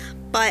story,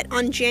 but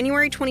on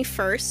January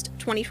 21st,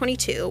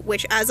 2022,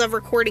 which as of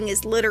recording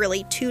is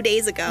literally 2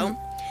 days ago,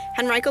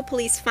 Henrico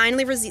police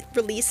finally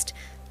released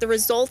the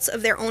results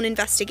of their own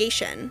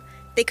investigation.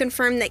 They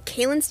confirmed that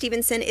Kaylin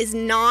Stevenson is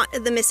not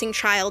the missing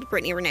child,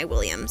 Brittany Renee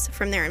Williams,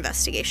 from their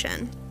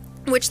investigation.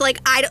 Which,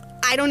 I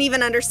don't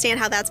even understand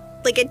how that's,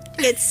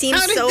 it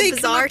seems so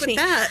bizarre to me.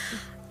 That?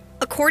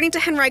 According to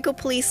Henrico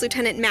Police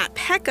Lieutenant Matt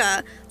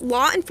Pecca,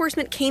 law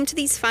enforcement came to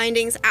these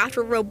findings after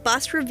a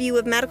robust review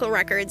of medical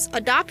records,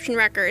 adoption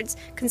records,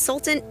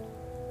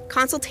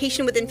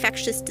 consultation with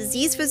infectious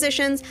disease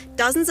physicians,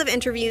 dozens of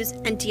interviews,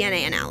 and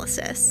DNA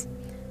analysis.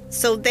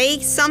 So they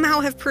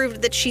somehow have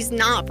proved that she's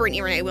not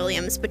Brittany Renee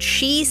Williams, but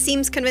she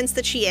seems convinced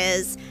that she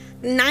is.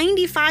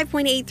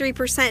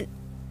 95.83%.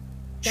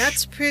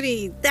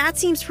 That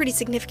seems pretty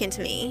significant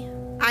to me.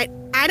 I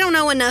don't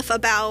know enough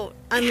about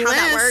how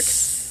that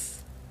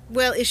works.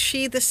 Well, is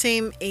she the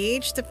same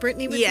age that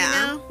Brittany would be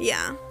now?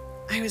 Yeah.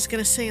 I was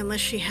going to say, unless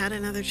she had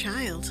another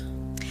child.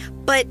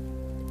 But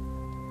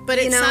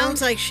it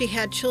sounds like she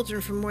had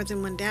children from more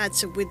than one dad,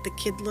 so would the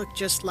kid look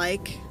just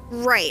like...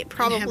 Right,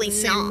 probably have the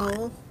same not.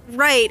 mole?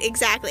 Right,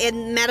 exactly.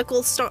 And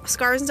medical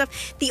scars and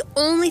stuff. The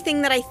only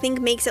thing that I think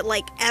makes it,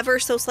 like, ever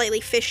so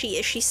slightly fishy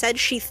is she said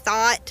she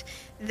thought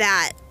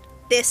that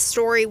this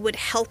story would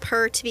help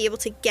her to be able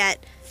to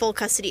get full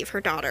custody of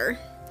her daughter,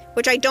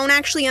 which I don't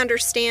actually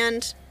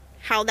understand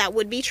how that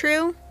would be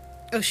true.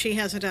 Oh, she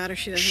has a daughter.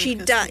 She doesn't. She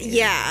does.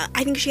 Yeah,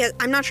 I think she has.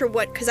 I'm not sure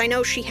what, because I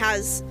know she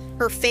has.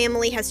 Her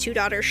family has 2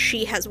 daughters.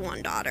 She has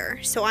 1 daughter.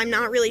 So I'm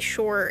not really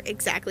sure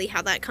exactly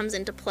how that comes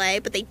into play.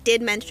 But they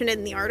did mention it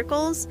in the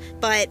articles.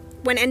 But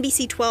when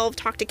NBC 12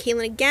 talked to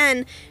Caitlin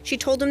again, she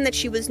told him that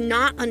she was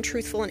not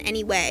untruthful in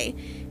any way.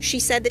 She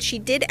said that she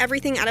did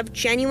everything out of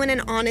genuine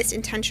and honest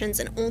intentions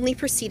and only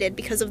proceeded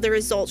because of the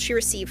results she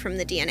received from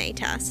the DNA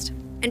test.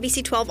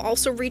 NBC 12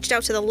 also reached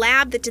out to the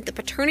lab that did the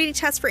paternity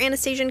test for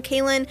Anastasia and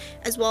Kaylin,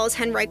 as well as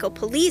Henrico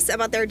police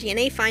about their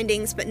DNA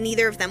findings, but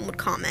neither of them would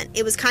comment.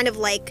 It was kind of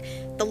like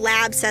the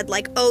lab said,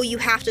 like, oh, you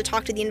have to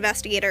talk to the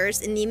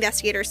investigators, and the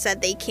investigators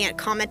said they can't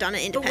comment on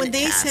an independent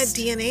test. But when they said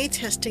DNA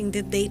testing,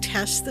 did they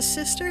test the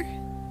sister?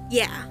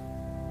 Yeah.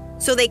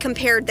 So they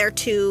compared their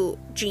 2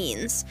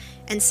 genes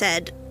and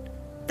said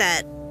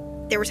that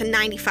there was a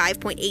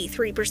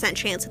 95.83%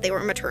 chance that they were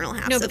maternal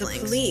half-siblings. No, but the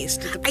police,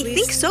 did the police... I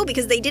think so,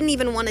 because they didn't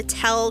even want to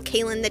tell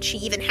Kaylin that she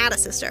even had a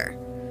sister.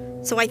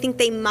 So I think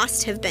they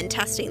must have been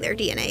testing their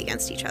DNA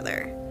against each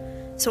other.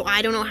 So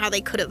I don't know how they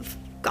could have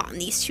gotten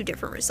these 2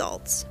 different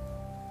results.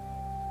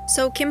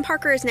 So Kim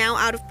Parker is now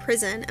out of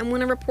prison, and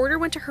when a reporter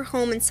went to her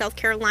home in South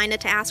Carolina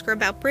to ask her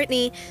about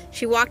Brittany,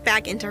 she walked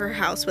back into her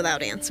house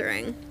without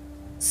answering.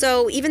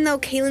 So, even though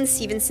Kaylin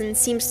Stevenson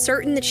seems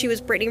certain that she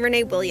was Brittany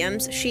Renee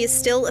Williams, she is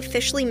still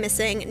officially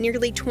missing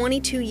nearly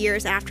 22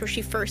 years after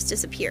she first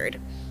disappeared.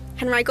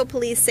 Henrico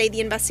police say the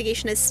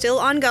investigation is still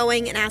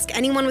ongoing and ask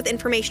anyone with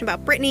information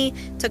about Brittany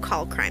to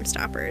call Crime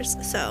Stoppers.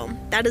 So,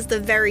 that is the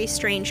very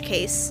strange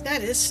case.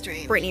 That is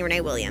strange. Brittany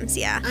Renee Williams,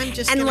 yeah. I'm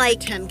just going to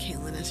pretend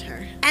Kaylin is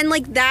her. And,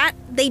 like, that,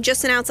 they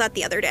just announced that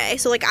the other day.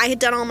 So, like, I had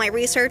done all my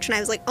research, and I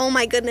was like, oh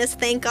my goodness,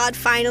 thank God,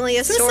 finally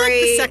a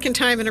story. This is like the 2nd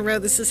time in a row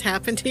this has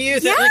happened to you.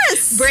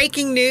 Yes! Like,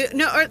 breaking news.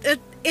 No,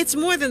 it's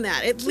more than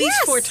that. At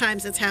least 4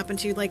 times it's happened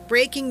to you. Like,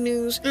 breaking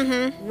news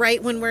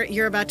right when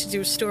you're about to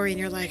do a story, and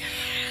you're like...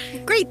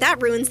 Great, that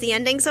ruins the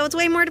ending, so it's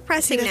way more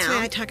depressing now. That's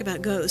why I talk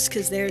about ghosts,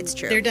 because they're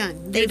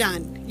done. They're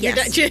done.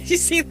 Yes. You're done. You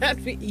see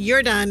that?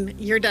 You're done.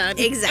 You're done.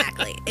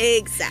 Exactly.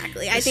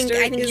 I think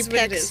you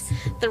picked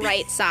the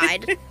right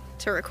side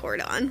to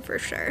record on, for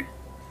sure.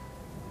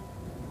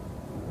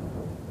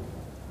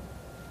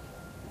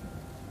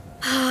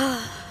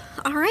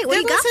 All right, what do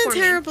you got for me? That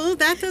wasn't terrible.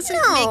 That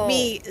doesn't make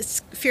me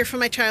fear for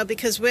my child,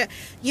 because not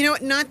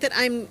that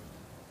I'm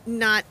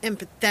not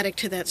empathetic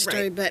to that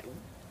story, but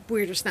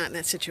we're just not in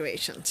that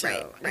situation.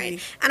 So, right.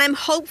 And I'm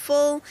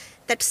hopeful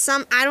that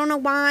I don't know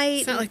why.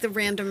 It's not like the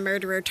random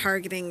murderer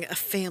targeting a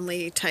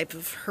family type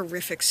of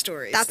horrific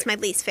stories. That's my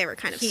least favorite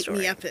kind of story.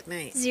 Keep me up at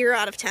night. 0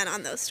 out of 10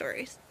 on those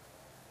stories.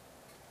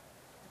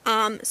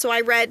 So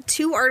I read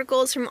 2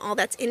 articles from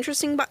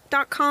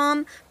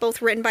allthat'sinteresting.com, both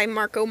written by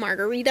Marco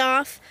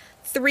Margaridoff.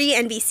 3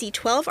 NBC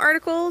 12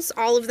 articles,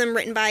 all of them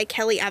written by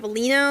Kelly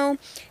Avellino,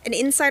 an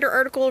Insider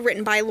article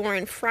written by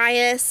Lauren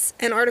Frias,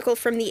 an article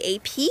from the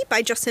AP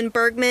by Justin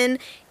Bergman,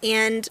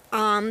 and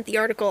the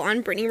article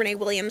on Brittany Renee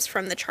Williams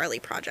from the Charlie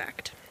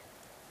Project.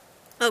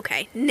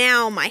 Okay,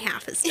 now my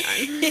half is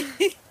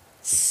done.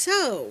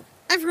 So,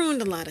 I've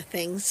ruined a lot of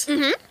things.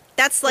 Mm-hmm.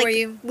 That's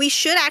like, we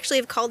should actually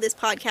have called this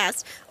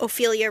podcast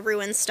Ophelia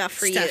Ruins Stuff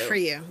for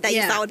You. That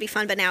you thought would be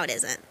fun, but now it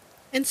isn't.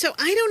 And so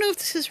I don't know if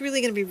this is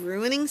really going to be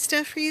ruining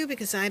stuff for you,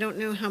 because I don't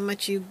know how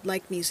much you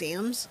like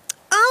museums.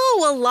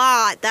 Oh, a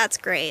lot. That's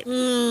great.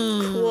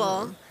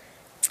 Cool.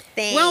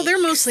 Thanks. Well,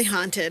 they're mostly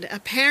haunted.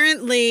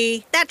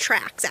 Apparently. That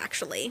tracks,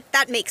 actually.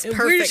 That makes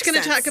perfect sense. We're just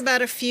going to talk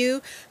about a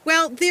few.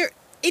 Well,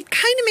 it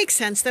kind of makes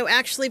sense, though,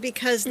 actually,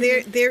 because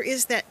there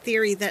is that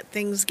theory that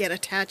things get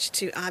attached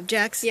to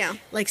objects. Yeah.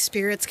 Like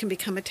spirits can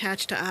become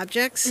attached to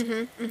objects.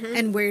 Mm-hmm.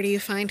 And where do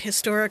you find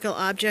historical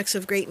objects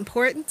of great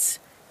importance?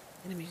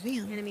 In a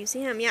museum. In a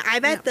museum, yeah. I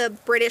bet the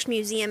British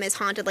Museum is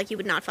haunted like you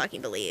would not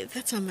fucking believe.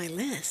 That's on my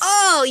list.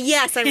 Oh,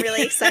 yes, I'm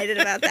really excited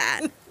about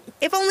that.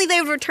 If only they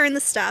would return the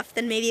stuff,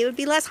 then maybe it would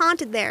be less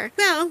haunted there.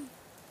 Well,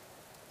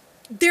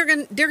 they're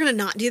gonna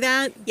not do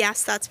that.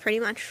 Yes, that's pretty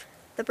much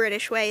the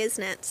British way,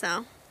 isn't it?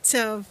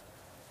 So,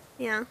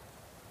 yeah.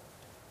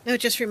 No,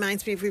 it just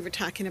reminds me of we were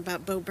talking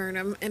about Bo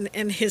Burnham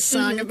and his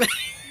song about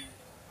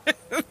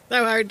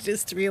how hard it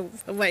is to be a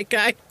white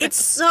guy. It's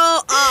so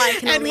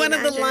odd. And one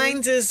of the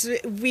lines is,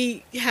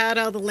 we had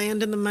all the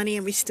land and the money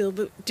and we still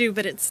do,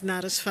 but it's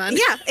not as fun.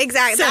 Yeah,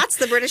 exactly. So, that's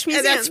the British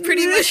Museum. And that's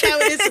pretty much how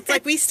it is. It's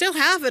like, we still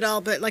have it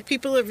all, but like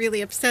people are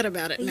really upset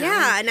about it now.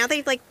 Yeah, now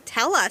they like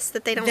tell us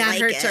that they don't like it.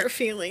 That hurts our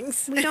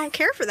feelings. We don't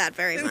care for that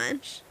very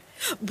much.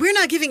 We're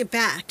not giving it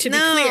back, to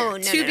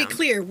be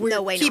clear.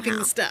 We're keeping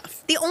the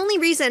stuff. The only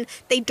reason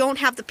they don't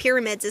have the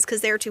pyramids is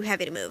because they're too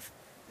heavy to move.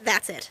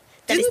 That's it.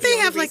 Didn't they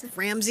have, like,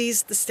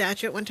 Ramses, the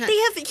statue at one time? They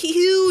have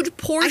huge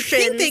portions. I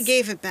think they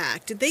gave it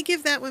back. Did they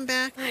give that one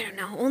back? I don't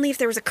know. Only if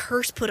there was a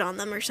curse put on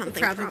them or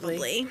something,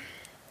 probably.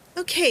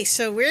 Okay,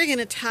 so we're going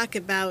to talk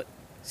about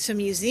some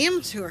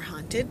museums that are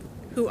haunted.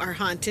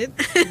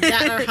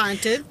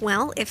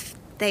 Well, if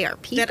they are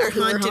people that are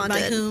who haunted, are haunted.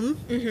 by whom.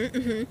 Mm-hmm,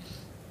 mm-hmm.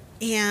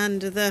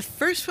 And the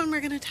first one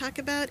we're going to talk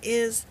about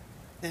is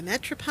the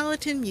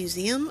Metropolitan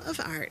Museum of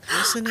Art,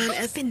 also known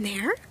as... I've been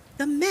there.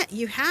 The Met.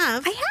 You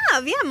have? I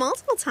have, yeah,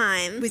 multiple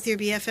times. With your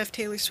BFF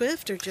Taylor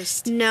Swift, or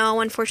just... No,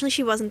 unfortunately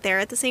she wasn't there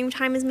at the same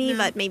time as me,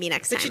 but maybe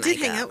next time. But you did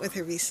hang out with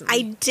her recently.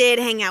 I did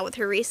hang out with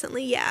her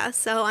recently, yeah,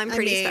 so I'm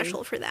pretty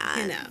special for that.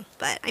 You know.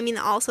 But, I mean,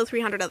 also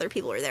 300 other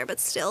people were there, but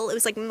still, it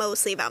was, like,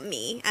 mostly about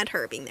me and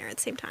her being there at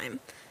the same time.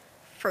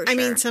 For sure. I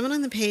mean, someone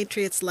on the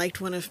Patriots liked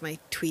one of my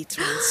tweets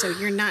once, so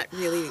you're not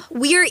really...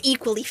 We're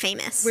equally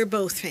famous. We're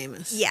both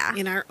famous. Yeah.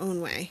 In our own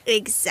way.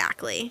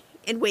 Exactly.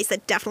 In ways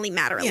that definitely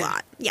matter a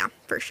lot. Yeah,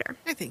 for sure.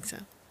 I think so.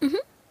 Mm-hmm.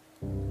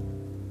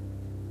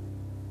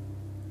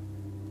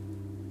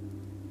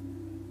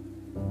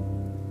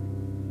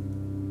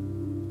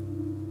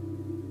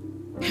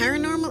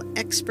 Paranormal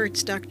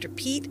experts Dr.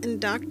 Pete and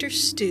Dr.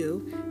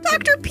 Stu.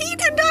 Dr.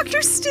 Pete and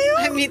Dr. Stu?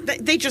 I mean,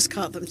 they just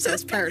call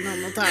themselves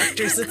paranormal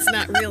doctors. It's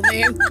not real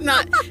name.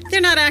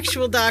 They're not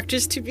actual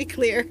doctors, to be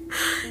clear.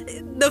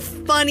 The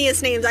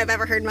funniest names I've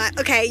ever heard.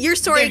 Okay, your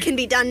story can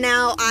be done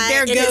now.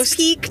 It has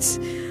peaked.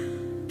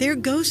 They're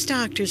ghost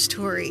doctors,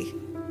 Tori.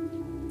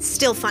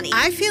 Still funny.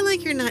 I feel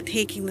like you're not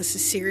taking this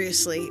as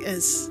seriously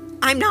as...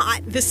 I'm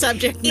not. The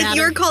subject matter. If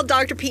you're called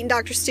Dr. Pete and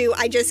Dr. Stu,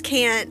 I just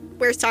can't...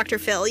 Where's Dr.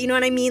 Phil? You know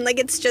what I mean? Like,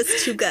 it's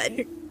just too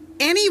good.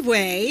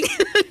 Anyway,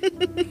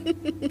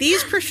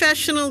 these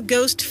professional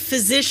ghost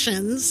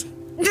physicians...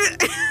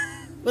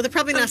 Well, they're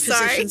probably not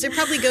physicians. They're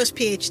probably ghost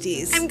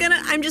PhDs.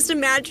 I'm just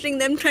imagining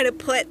them trying to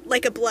put,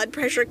 like, a blood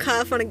pressure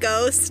cuff on a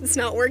ghost. It's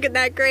not working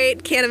that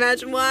great. Can't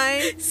imagine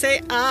why. Say,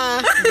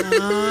 ah.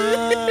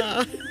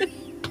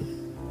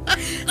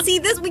 See,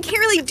 we can't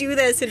really do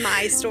this in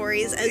my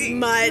stories as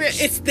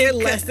much.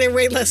 They're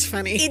way less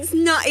funny.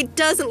 It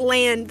doesn't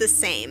land the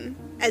same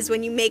as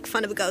when you make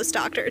fun of a ghost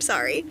doctor.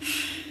 Sorry.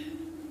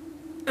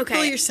 Okay.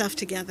 Pull yourself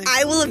together.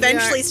 I will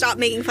eventually stop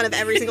making fun of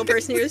every single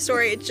person in your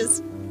story. It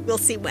just, we'll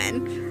see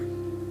when.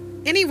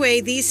 Anyway,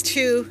 these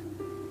two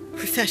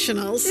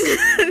professional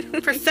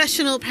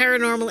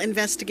paranormal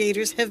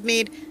investigators have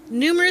made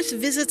numerous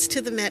visits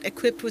to the Met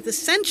equipped with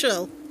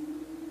essential,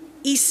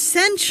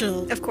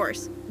 of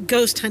course,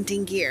 ghost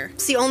hunting gear.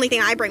 It's the only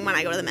thing I bring when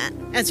I go to the Met.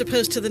 As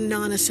opposed to the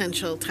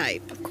non-essential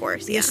type. Of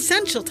course, The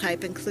essential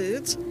type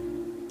includes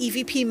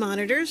EVP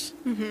monitors,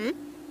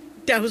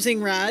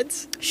 dowsing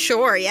rods.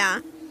 Sure,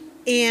 yeah.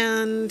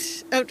 And,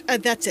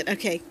 that's it,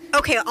 okay.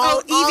 Okay,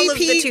 all of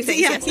the two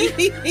things, yes.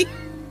 EVP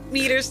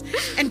meters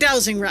and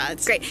dowsing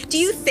rods. Great. Do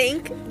you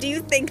think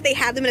they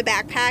have them in a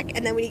backpack,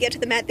 and then when you get to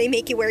the Met, they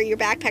make you wear your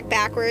backpack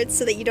backwards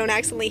so that you don't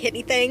accidentally hit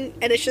anything,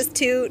 and it's just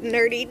two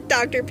nerdy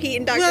Dr. Pete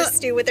and Dr.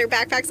 Stu with their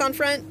backpacks on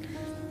front?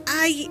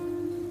 I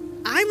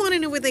want to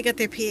know where they got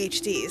their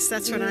PhDs.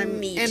 That's what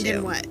Me and too.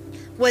 in what?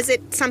 Was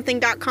it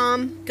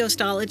something.com?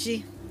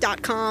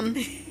 Ghostology.com.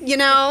 You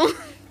know?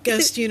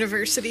 Ghost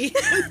University.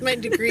 My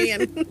degree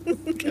in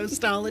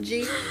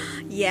ghostology.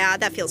 Yeah,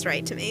 that feels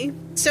right to me.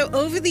 So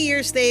over the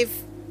years, they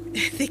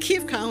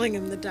keep calling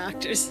them the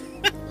doctors.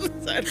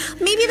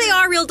 Maybe they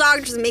are real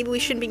doctors, and maybe we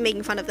shouldn't be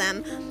making fun of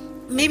them.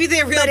 Maybe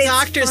they're real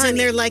doctors, and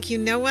they're like, you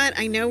know what?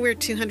 I know we're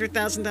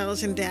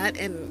 $200,000 in debt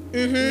and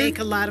make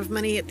a lot of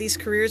money at these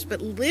careers,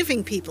 but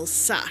living people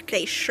suck.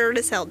 They sure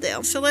as hell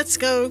do. So let's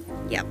go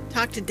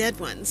talk to dead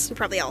ones. Who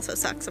probably also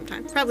suck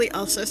sometimes.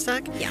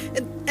 Yeah.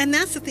 And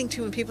that's the thing,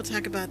 too, when people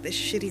talk about the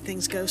shitty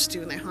things ghosts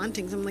do and their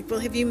hauntings, I'm like, well,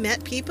 have you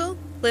met people?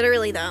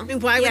 Literally, though. I mean,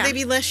 why would they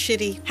be less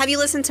shitty? Have you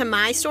listened to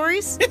my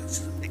stories?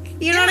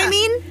 You know what I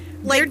mean?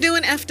 Like, they're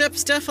doing effed up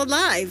stuff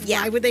alive.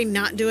 Yeah. Why would they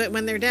not do it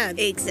when they're dead?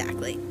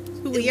 Exactly.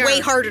 Who we are. Way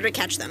harder to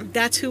catch them.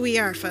 That's who we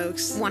are,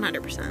 folks.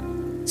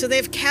 100%. So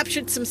they've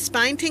captured some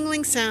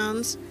spine-tingling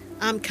sounds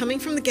coming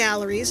from the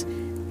galleries.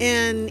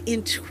 And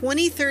in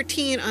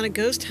 2013, on a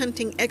ghost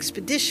hunting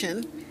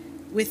expedition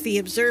with the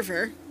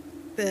Observer,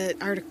 the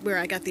article where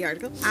I got the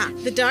article,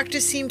 the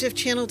doctors seem to have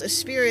channeled a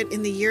spirit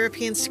in the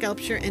European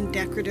Sculpture and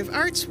Decorative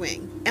Arts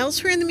wing.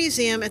 Elsewhere in the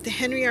museum, at the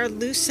Henry R.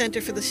 Luce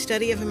Center for the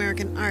Study of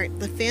American Art,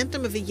 the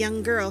phantom of a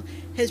young girl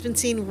has been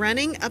seen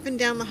running up and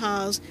down the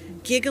halls,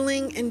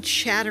 giggling and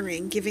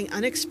chattering, giving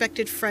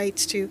unexpected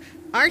frights to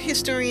art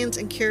historians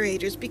and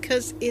curators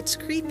because it's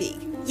creepy.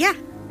 Yeah.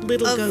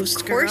 Little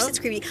ghost girl. Of course it's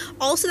creepy.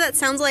 Also, that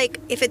sounds like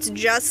if it's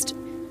just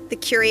the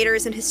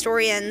curators and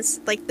historians,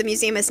 like the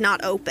museum is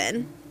not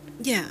open.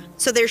 Yeah.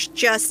 So there's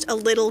just a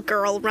little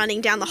girl running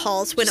down the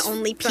halls when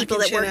only people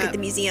that work at the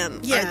museum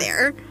are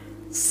there.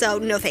 So,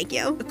 no thank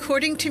you.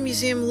 According to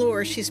museum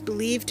lore, she's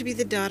believed to be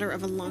the daughter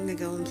of a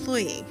long-ago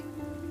employee.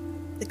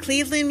 The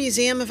Cleveland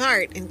Museum of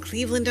Art in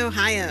Cleveland,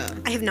 Ohio.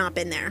 I have not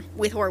been there,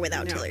 with or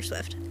without Taylor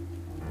Swift.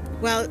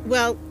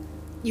 Well,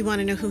 you want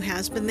to know who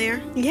has been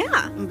there? Yeah.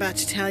 I'm about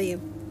to tell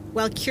you.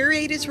 While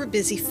curators were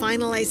busy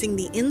finalizing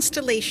the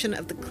installation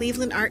of the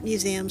Cleveland Art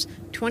Museum's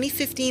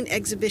 2015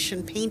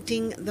 exhibition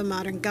Painting the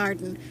Modern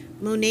Garden,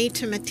 Monet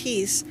to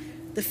Matisse,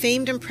 the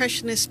famed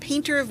Impressionist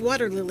painter of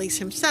water lilies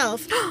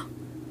himself,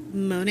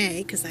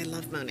 Monet, because I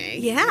love Monet.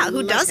 Yeah,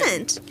 who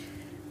doesn't?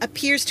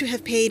 Appears to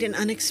have paid an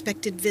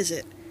unexpected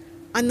visit.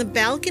 On the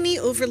balcony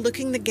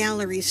overlooking the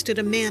gallery stood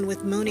a man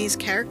with Monet's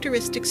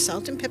characteristic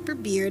salt and pepper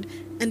beard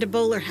and a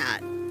bowler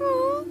hat.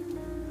 Aww.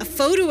 A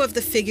photo of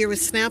the figure was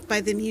snapped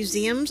by the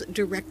museum's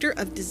Director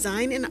of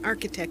Design and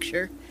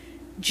Architecture,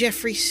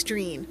 Jeffrey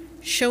Streen,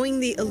 showing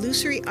the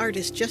illusory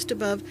artist just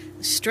above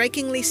a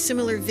strikingly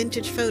similar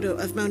vintage photo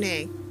of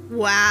Monet.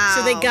 Wow.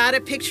 So they got a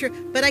picture,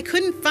 but I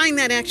couldn't find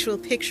that actual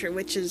picture,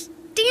 which is...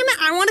 Damn it,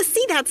 I want to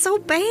see that so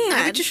bad.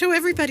 I would just show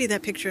everybody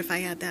that picture if I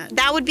had that.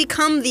 That would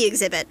become the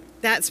exhibit.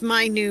 That's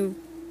my new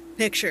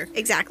picture.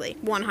 Exactly,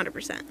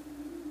 100%.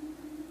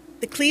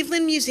 The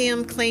Cleveland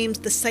Museum claims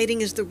the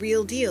sighting is the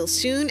real deal.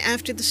 Soon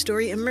after the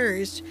story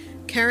emerged,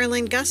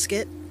 Caroline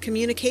Guskett,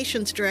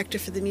 communications director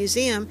for the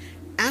museum,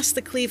 asked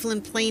the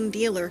Cleveland Plain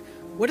Dealer,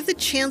 what are the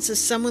chances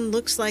someone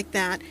looks like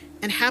that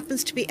and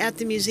happens to be at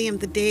the museum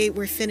the day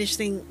we're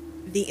finishing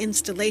the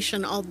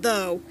installation,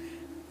 although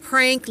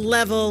prank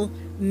level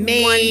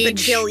mage 1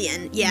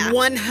 bajillion, yeah.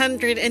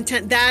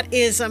 110. That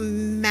is a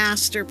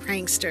master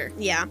prankster.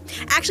 Yeah.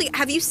 Actually,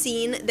 have you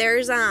seen,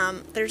 there's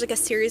like a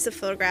series of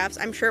photographs,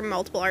 I'm sure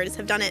multiple artists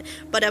have done it,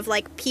 but of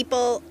like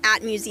people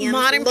at museums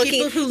Modern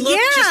people who look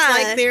just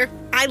like they're...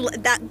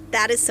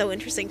 That is so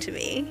interesting to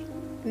me.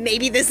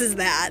 Maybe this is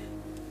that.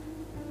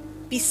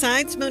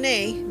 Besides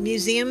Monet,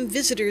 museum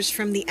visitors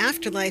from the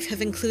afterlife have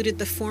included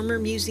the former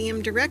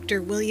museum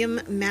director,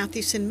 William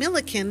Mathewson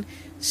Milliken,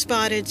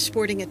 spotted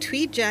sporting a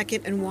tweed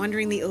jacket and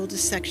wandering the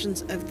oldest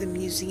sections of the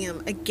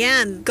museum.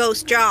 Again,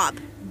 ghost job.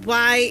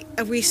 Why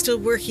are we still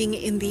working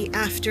in the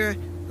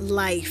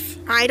afterlife?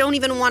 I don't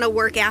even want to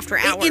work after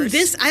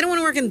hours. I don't want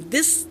to work in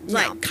this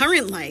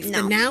current life,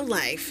 No. the now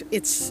life.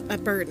 It's a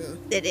burden.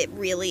 It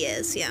really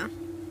is, yeah.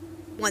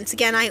 Once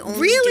again, I only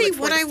really do it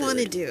for what the I food. want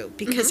to do,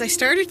 because I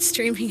started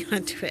streaming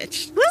on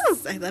Twitch. Woo!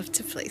 I love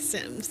to play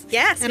Sims.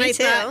 Yes, and me I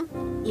too. thought,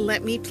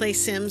 let me play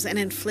Sims and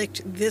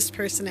inflict this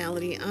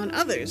personality on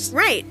others.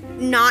 Right.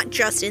 Not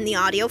just in the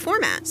audio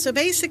format. So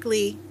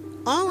basically,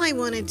 all I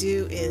want to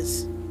do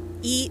is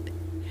eat,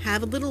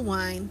 have a little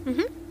wine,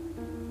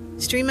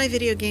 stream my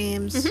video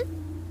games,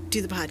 do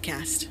the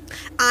podcast.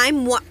 I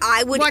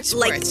would watch sports.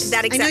 like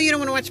that exact. I know you don't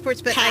want to watch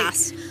sports, but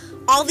pass.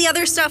 All the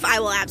other stuff I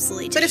will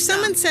absolutely do. But if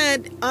someone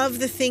said, of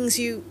the things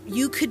you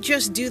could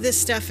just do this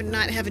stuff and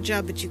not have a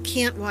job, but you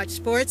can't watch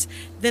sports,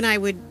 then I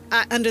would,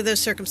 under those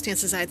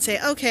circumstances, I'd say,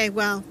 okay,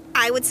 well.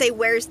 I would say,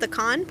 where's the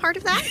con part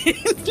of that?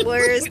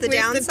 Where's the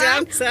downside?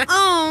 The downside?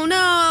 Oh, no.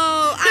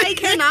 I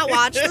cannot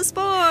watch the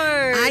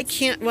sports. I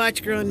can't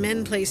watch grown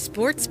men play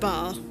sports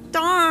ball.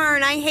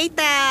 Darn, I hate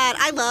that.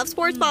 I love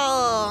sports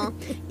ball.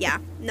 Yeah.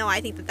 No, I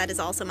think that is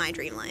also my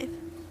dream life.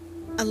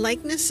 A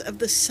likeness of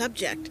the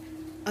subject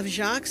of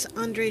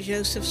Jacques-André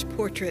Joseph's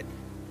portrait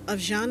of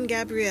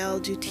Jean-Gabriel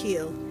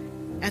Dutil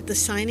at the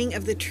signing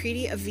of the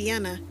Treaty of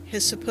Vienna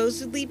has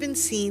supposedly been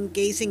seen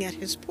gazing at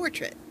his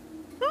portrait.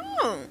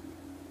 Oh.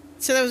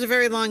 So that was a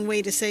very long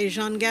way to say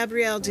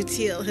Jean-Gabriel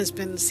Dutil has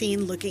been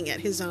seen looking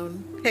at his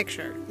own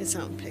picture.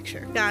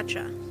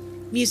 Gotcha.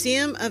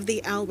 Museum of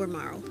the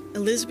Albemarle,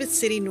 Elizabeth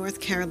City, North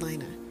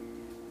Carolina.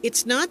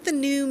 It's not the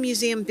new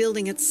museum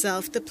building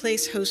itself the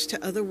place hosts to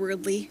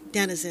otherworldly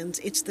denizens.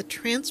 It's the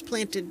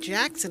transplanted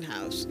Jackson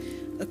House,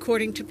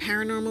 according to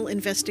paranormal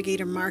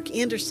investigator Mark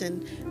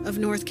Anderson of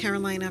North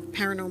Carolina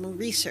Paranormal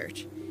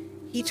Research.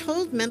 He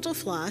told Mental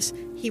Floss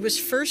he was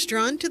first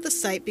drawn to the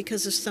site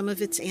because of some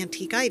of its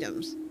antique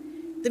items.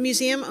 The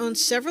museum owns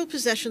several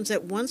possessions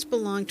that once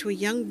belonged to a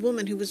young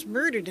woman who was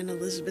murdered in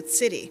Elizabeth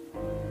City,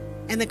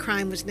 and the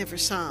crime was never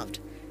solved.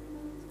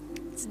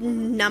 It's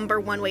number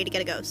one way to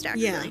get a ghost,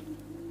 actually. Yeah.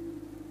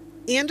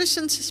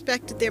 Anderson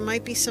suspected there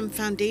might be some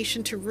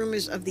foundation to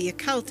rumors of the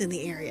occult in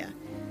the area.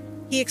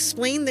 He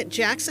explained that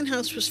Jackson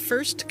House was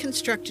first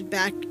constructed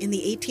back in the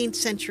 18th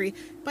century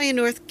by a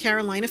North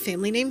Carolina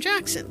family named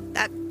Jackson.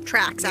 That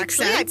tracks, Makes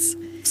actually. sense.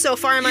 So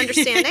far, I'm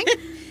understanding.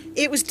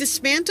 It was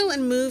dismantled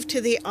and moved to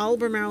the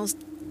Albemarle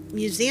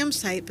museum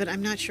site, but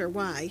I'm not sure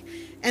why.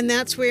 And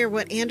that's where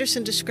what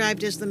Anderson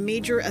described as the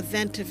major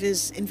event of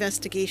his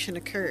investigation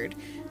occurred.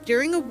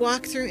 During a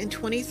walkthrough in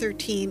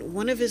 2013,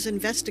 one of his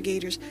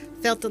investigators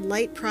felt a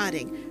light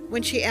prodding.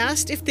 When she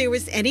asked if there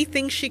was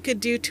anything she could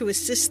do to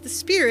assist the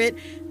spirit,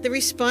 the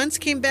response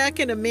came back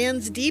in a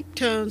man's deep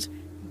tones,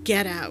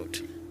 "Get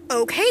out."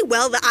 Okay,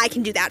 well, I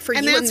can do that for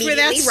and you immediately. And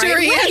that's where that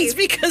story right ends,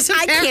 because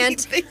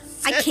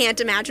I can't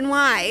imagine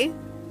why.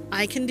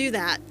 I can do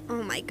that.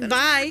 Oh my goodness.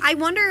 Bye. I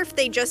wonder if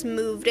they just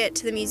moved it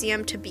to the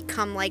museum to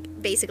become,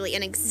 like, basically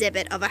an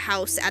exhibit of a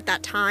house at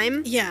that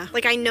time. Yeah.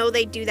 Like, I know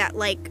they do that,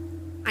 like,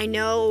 I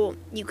know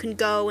you can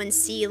go and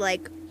see,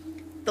 like,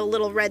 the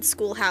little red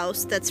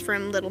schoolhouse that's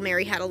from Little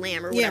Mary Had a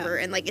Lamb or whatever,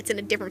 and, like, it's in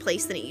a different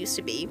place than it used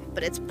to be,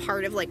 but it's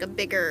part of, like, a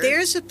bigger...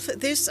 There's a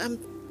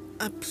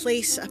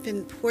place up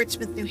in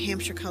Portsmouth, New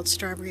Hampshire called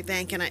Strawberry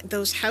Bank, and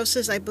those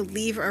houses, I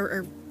believe,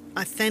 are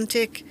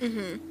authentic,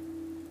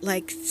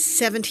 like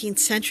 17th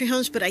century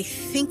homes, but I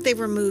think they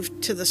were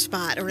moved to the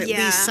spot, or at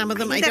least some of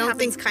them. I don't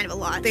think kind of a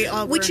lot. They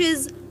all which were.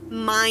 is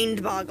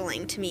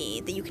mind-boggling to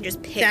me that you can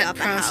just pick up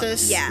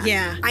process. a house.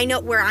 Yeah. I know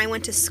where I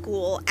went to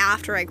school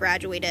after I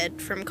graduated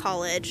from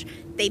college,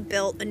 they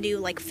built a new,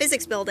 like,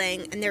 physics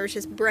building, and there was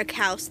just brick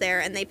house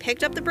there, and they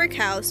picked up the brick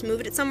house,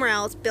 moved it somewhere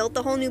else, built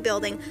the whole new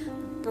building,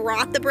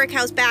 brought the brick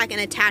house back, and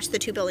attached the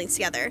two buildings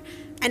together.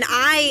 And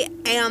I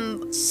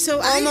am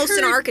almost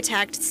an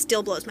architect. It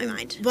still blows my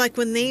mind. Like,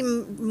 when they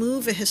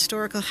move a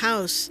historical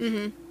house,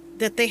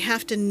 that they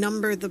have to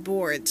number the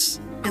boards.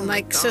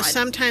 And, so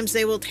sometimes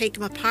they will take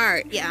them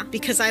apart. Yeah.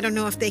 Because I don't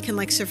know if they can,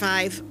 like,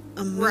 survive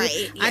a move.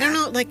 Right. Yeah. I don't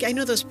know. Like, I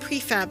know those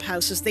prefab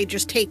houses, they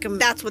just take them.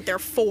 That's what they're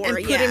for, and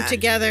put them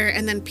together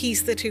and then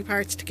piece the two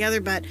parts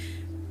together. But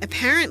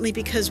apparently,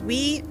 because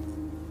we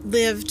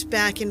lived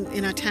back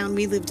in a town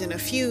we lived in a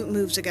few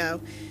moves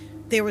ago,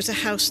 there was a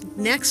house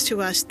next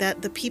to us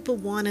that the people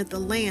wanted the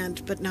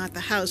land, but not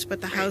the house.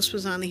 But the house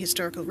was on the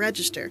historical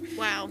register.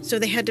 Wow. So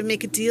they had to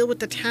make a deal with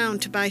the town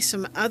to buy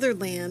some other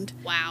land.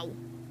 Wow.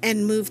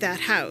 And move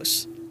that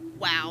house.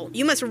 Wow.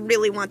 You must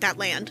really want that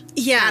land.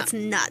 Yeah. That's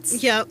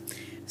nuts. Yep.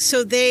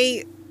 So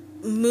they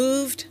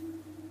moved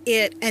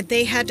it, and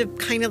they had to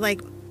kind of,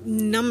 like,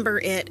 number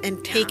it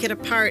and take it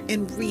apart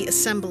and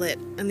reassemble it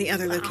in the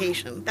other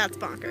location. That's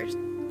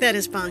bonkers. That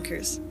is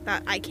bonkers.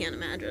 That I can't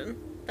imagine.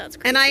 That's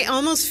crazy. And I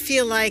almost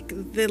feel like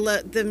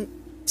the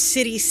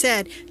city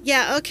said,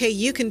 yeah, okay,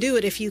 you can do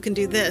it if you can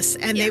do this.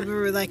 And they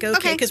were like,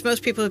 okay, because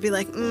most people would be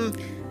like,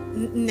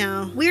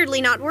 no.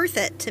 Weirdly not worth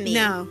it to me.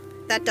 No.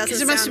 That doesn't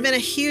Because it must have been a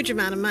huge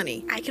amount of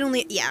money. I can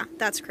only,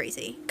 that's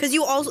crazy. Because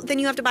then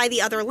you have to buy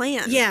the other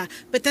land. Yeah,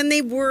 but then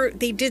they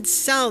did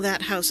sell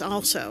that house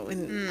also,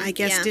 and I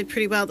guess did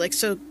pretty well. Like,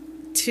 so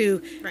to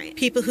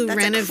people who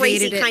renovated it. That's a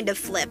crazy kind of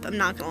flip, I'm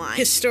not going to lie.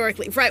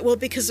 Historically. Right, well,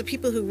 because the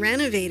people who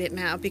renovate it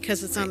now,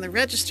 because it's on the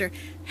register,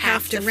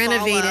 have to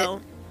renovate it.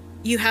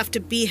 You have to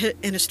be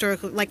an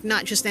historical, like,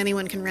 not just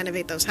anyone can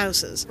renovate those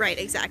houses. Right,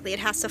 exactly. It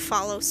has to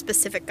follow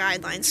specific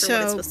guidelines for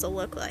what it's supposed to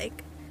look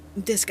like.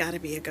 There's got to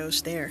be a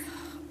ghost there.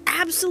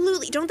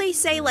 Absolutely. Don't they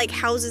say, like,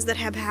 houses that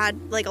have had,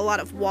 like, a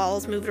lot of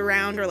walls moved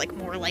around are, like,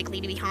 more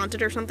likely to be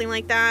haunted or something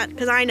like that?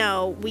 Because I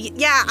know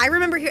I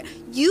remember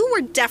you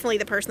were definitely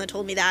the person that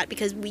told me that,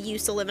 because we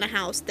used to live in a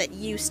house that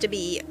used to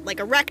be,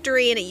 like, a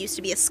rectory, and it used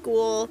to be a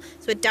school,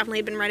 so it definitely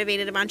had been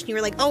renovated a bunch, and you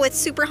were like, oh, it's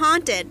super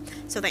haunted.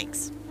 So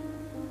thanks,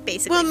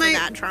 basically, for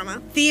that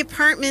trauma. The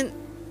apartment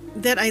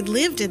that I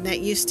lived in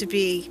that used to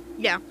be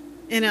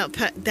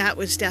that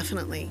was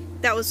definitely...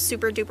 That was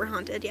super duper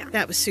haunted, yeah.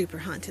 That was super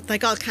haunted.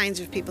 Like, all kinds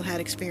of people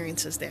had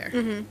experiences there.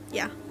 Mm-hmm.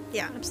 Yeah.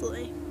 Yeah,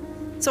 absolutely.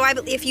 So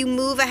if you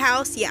move a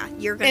house, you're going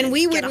to get And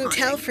we wouldn't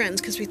tell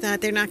friends because we thought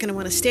they're not going to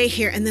want to stay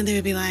here. And then they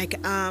would be like,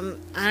 I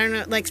don't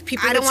know, like,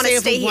 people would stay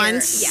over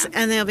once. Yeah.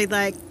 And they'll be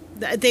like,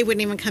 they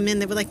wouldn't even come in.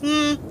 They were like,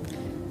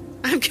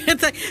 I'm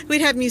good. Like,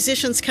 we'd have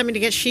musicians coming to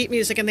get sheet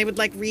music, and they would,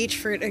 like, reach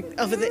for it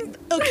over the...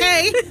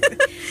 Okay.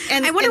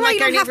 And I wonder why you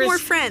don't have more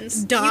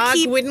friends. Dog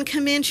wouldn't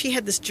come in. She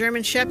had this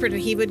German Shepherd,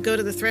 and he would go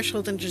to the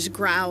threshold and just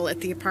growl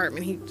at the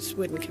apartment. He just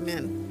wouldn't come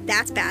in.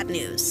 That's bad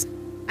news.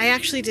 I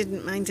actually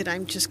didn't mind it.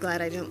 I'm just glad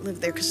I didn't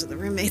live there because of the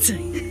roommates.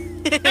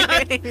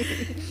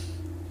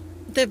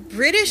 The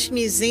British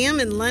Museum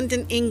in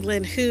London,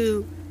 England,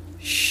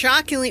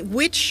 shockingly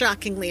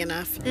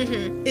enough,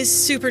 is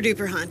super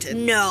duper haunted.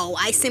 No,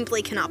 I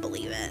simply cannot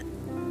believe it.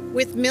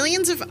 With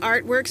millions of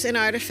artworks and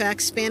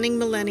artifacts spanning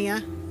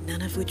millennia,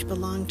 none of which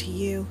belong to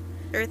you.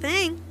 Sure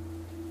thing.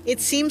 It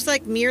seems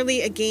like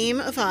merely a game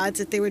of odds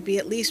that there would be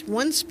at least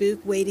one spook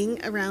waiting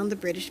around the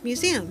British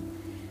Museum.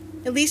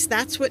 At least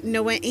that's what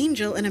Noah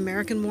Angel, an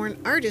American-born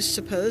artist,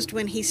 supposed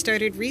when he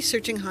started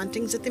researching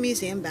hauntings at the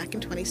museum back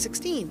in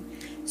 2016.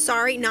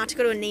 Sorry, not to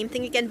go to a name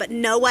thing again, but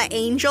Noah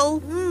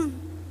Angel?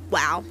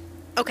 Wow.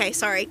 Okay,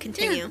 sorry,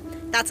 continue. Yeah.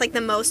 That's like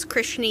the most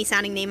Christian-y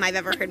sounding name I've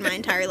ever heard in my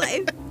entire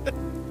life.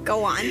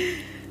 Go on.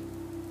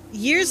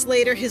 Years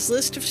later, his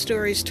list of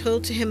stories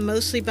told to him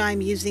mostly by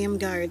museum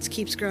guards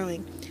keeps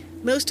growing.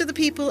 Most of the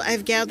people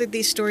I've gathered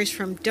these stories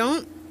from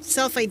don't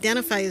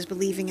self-identify as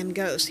believing in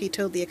ghosts, he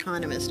told The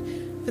Economist.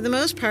 For the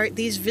most part,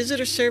 these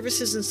visitor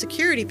services and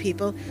security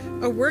people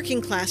are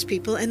working-class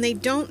people, and they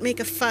don't make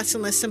a fuss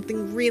unless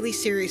something really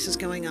serious is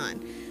going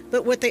on.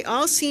 But what they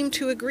all seem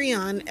to agree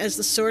on, as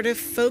the sort of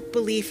folk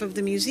belief of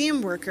the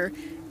museum worker,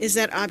 is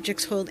that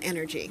objects hold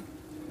energy.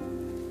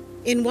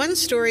 In one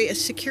story, a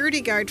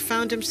security guard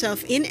found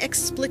himself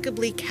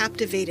inexplicably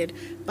captivated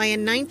by a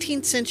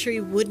 19th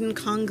century wooden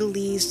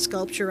Congolese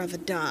sculpture of a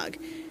dog.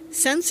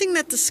 Sensing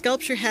that the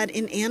sculpture had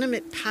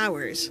inanimate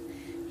powers,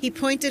 he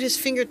pointed his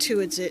finger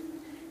towards it,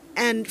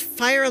 and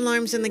fire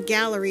alarms in the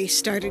gallery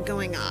started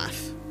going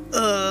off.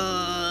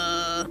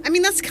 I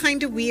mean, that's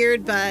kind of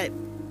weird, but...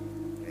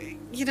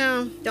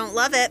 Don't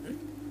love it.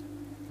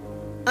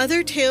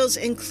 Other tales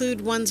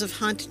include ones of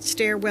haunted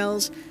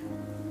stairwells,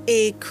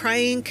 a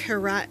crying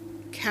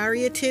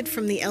caryatid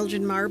from the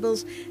Elgin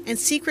marbles, and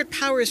secret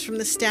powers from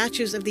the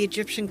statues of the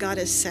Egyptian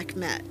goddess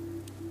Sekhmet.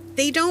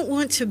 They don't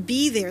want to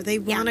be there. They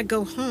want to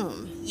go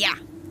home. Yeah.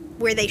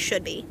 Where they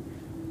should be.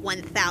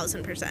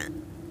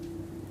 1,000%.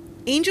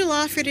 Angel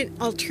offered an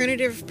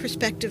alternative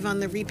perspective on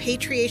the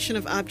repatriation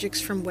of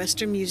objects from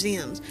Western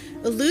museums,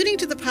 alluding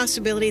to the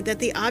possibility that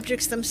the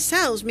objects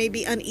themselves may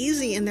be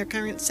uneasy in their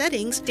current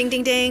settings. Ding,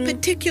 ding, ding.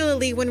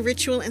 Particularly when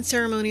ritual and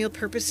ceremonial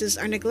purposes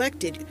are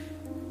neglected.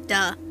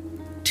 Duh.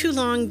 Too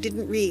long,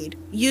 didn't read.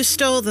 You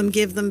stole them,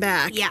 give them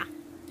back. Yeah,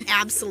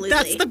 absolutely.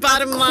 That's the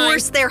bottom line. Of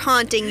course they're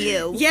haunting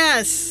you.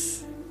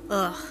 Yes.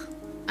 Ugh.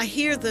 I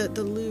hear the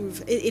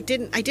Louvre.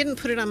 I didn't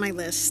put it on my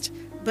list.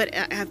 But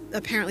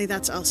apparently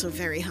that's also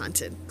very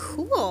haunted.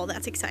 Cool.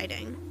 That's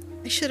exciting.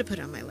 I should have put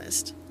it on my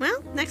list.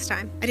 Well, next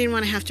time. I didn't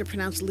want to have to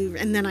pronounce Louvre,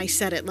 and then I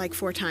said it like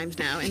 4 times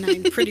now, and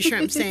I'm pretty sure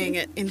I'm saying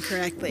it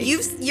incorrectly.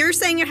 You're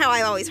saying it how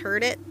I always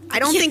heard it. I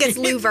don't think it's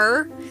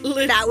Louvre.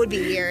 That would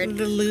be weird.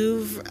 The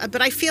Louvre.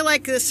 But I feel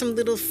like there's some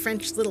little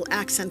French little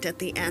accent at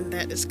the end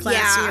that is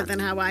classier than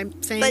how I'm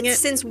saying it. But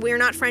since we're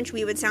not French,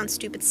 we would sound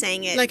stupid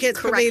saying it like it's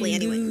correctly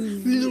anyway.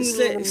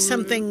 Louvre,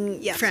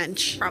 something yes,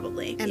 French.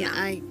 Probably. And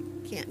I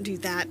can't do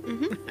that.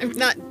 I'm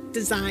not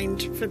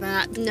designed for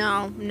that.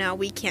 No,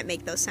 we can't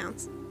make those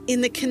sounds.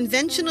 In the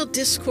conventional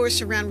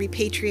discourse around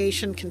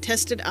repatriation,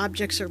 contested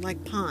objects are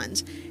like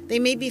pawns. They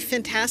may be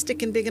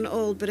fantastic and big and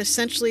old, but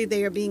essentially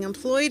they are being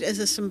employed as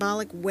a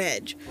symbolic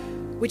wedge,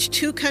 which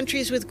 2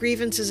 countries with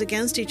grievances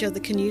against each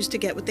other can use to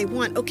get what they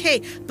want.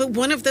 Okay, but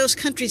one of those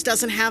countries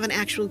doesn't have an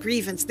actual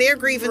grievance. Their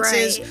grievance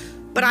is,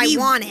 but I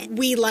want it.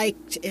 We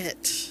liked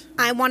it.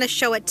 I want to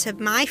show it to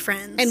my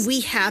friends. And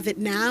we have it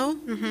now.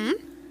 Mm-hmm.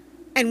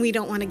 And we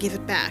don't want to give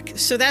it back.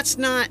 So that's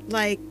not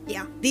like...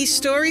 Yeah. These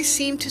stories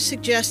seem to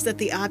suggest that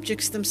the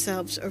objects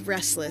themselves are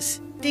restless.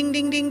 Ding,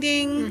 ding, ding,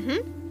 ding.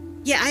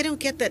 Mm-hmm. Yeah, I don't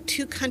get that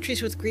 2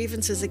 countries with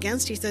grievances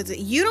against each other.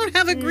 You don't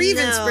have a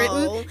grievance,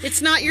 Britain.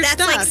 It's not your stuff.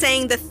 That's like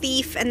saying the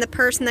thief and the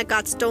person that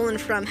got stolen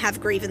from have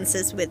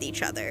grievances with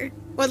each other.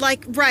 Or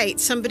like, right,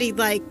 somebody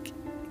like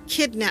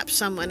kidnaps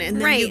someone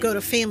and then you go to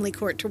family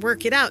court to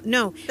work it out.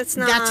 No, that's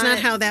not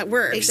how that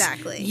works.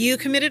 Exactly. You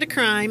committed a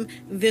crime.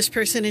 This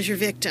person is your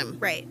victim.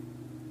 Right.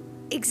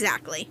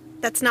 Exactly.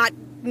 That's not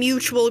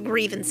mutual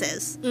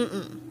grievances.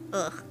 Mm-mm.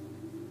 Ugh.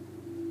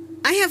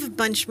 I have a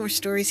bunch more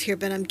stories here,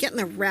 but I'm getting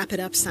the wrap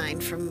it up sign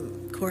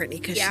from Courtney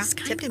because she's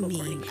kind of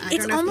mean. I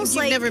don't know if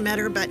you've never met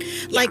her, but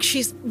like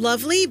she's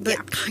lovely,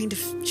 but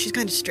she's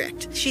kind of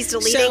strict. She's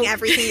deleting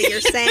everything that you're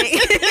saying.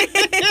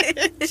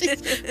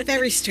 She's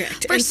very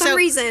strict. For some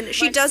reason,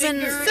 she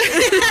doesn't.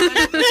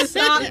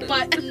 Stop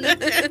button.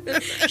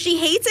 She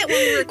hates it when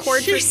we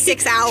record for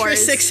 6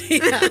 hours.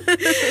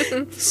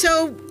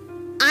 So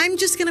I'm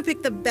just going to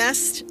pick the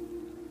best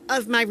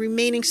of my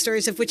remaining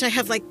stories, of which I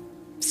have like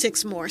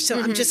 6 more. So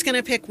I'm just going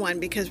to pick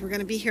one because we're going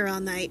to be here all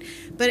night.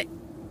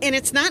 And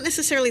it's not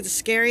necessarily the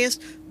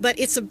scariest, but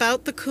it's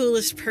about the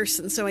coolest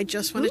person. So I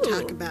just want to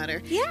talk about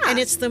her. Yeah. And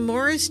it's the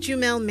Morris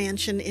Jumel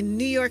Mansion in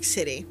New York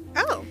City.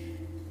 Oh.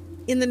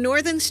 In the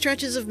northern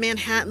stretches of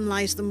Manhattan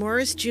lies the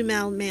Morris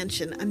Jumel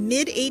Mansion, a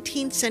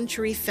mid-18th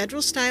century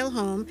federal-style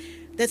home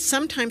that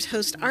sometimes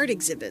hosts art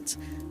exhibits.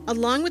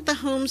 Along with the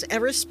home's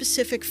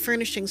era-specific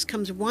furnishings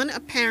comes one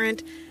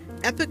apparent,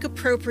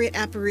 epic-appropriate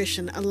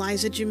apparition,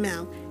 Eliza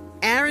Jumel,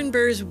 Aaron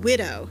Burr's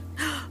widow,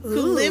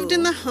 who lived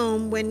in the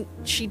home when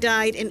she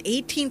died in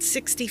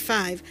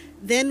 1865,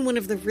 then one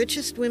of the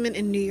richest women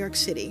in New York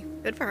City.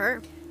 Good for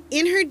her.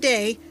 In her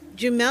day,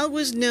 Jumel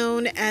was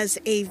known as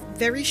a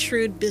very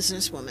shrewd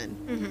businesswoman.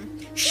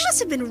 Mm-hmm. She must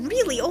have been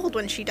really old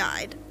when she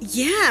died.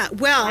 Yeah,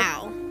 well,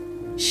 wow.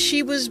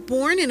 She was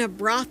born in a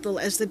brothel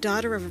as the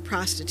daughter of a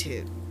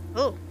prostitute.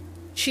 Oh.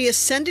 She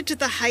ascended to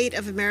the height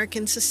of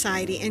American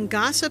society, and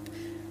gossip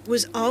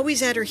was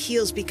always at her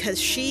heels because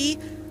she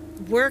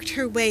worked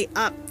her way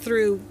up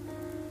through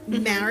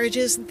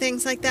marriages and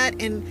things like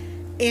that,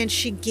 and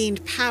she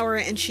gained power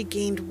and she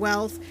gained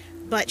wealth,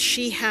 but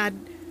she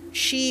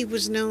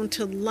was known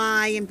to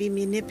lie and be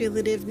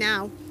manipulative.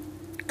 Now,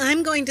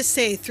 I'm going to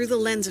say, through the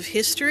lens of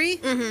history,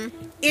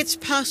 it's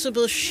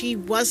possible she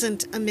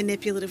wasn't a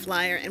manipulative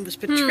liar and was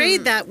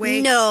portrayed that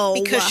way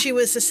because she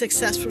was a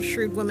successful,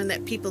 shrewd woman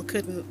that people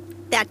couldn't...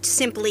 That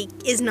simply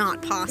is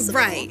not possible.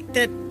 Right.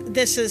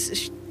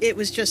 It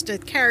was just a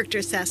character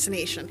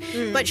assassination.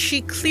 But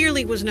she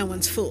clearly was no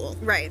one's fool.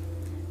 Right.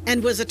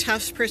 And was a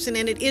tough person,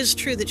 and it is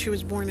true that she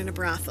was born in a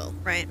brothel.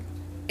 Right.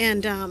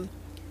 And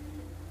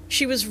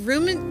she was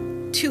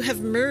rumored to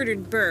have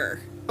murdered Burr.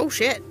 Oh,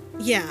 shit.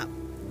 Yeah.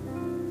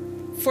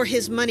 For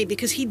his money,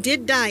 because he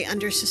did die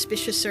under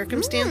suspicious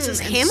circumstances.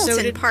 And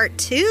Hamilton Part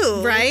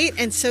 2. Right,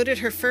 and so did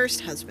her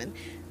first husband.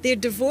 Their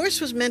divorce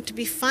was meant to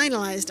be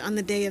finalized on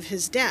the day of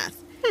his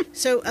death.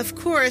 So, of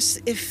course,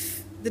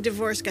 if the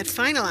divorce got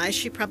finalized,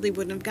 she probably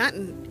wouldn't have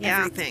gotten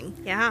everything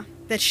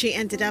that she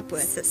ended up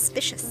with.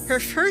 Suspicious. Her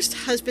first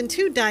husband,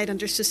 too, died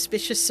under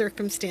suspicious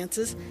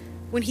circumstances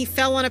when he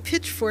fell on a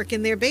pitchfork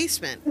in their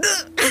basement.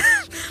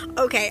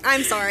 Okay,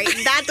 I'm sorry.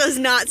 That does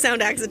not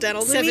sound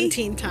accidental to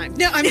 17 times.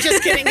 No, I'm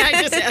just kidding. I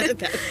just added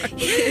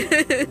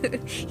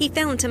that. He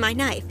fell into my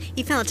knife.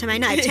 He fell into my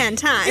knife 10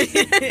 times.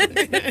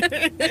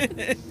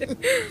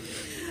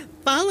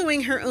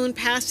 Following her own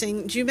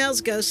passing,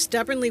 Jumel's ghost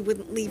stubbornly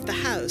wouldn't leave the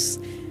house.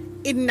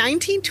 In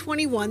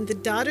 1921, the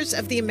Daughters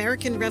of the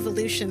American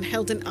Revolution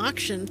held an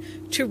auction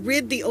to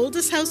rid the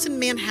oldest house in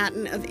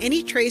Manhattan of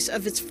any trace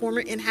of its former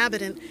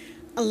inhabitant,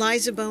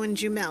 Eliza Bowen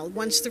Jumel,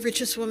 once the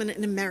richest woman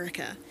in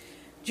America.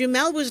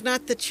 Jumel was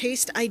not the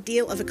chaste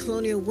ideal of a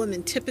colonial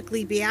woman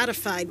typically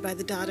beatified by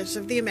the Daughters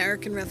of the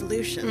American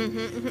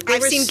Revolution.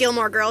 I've seen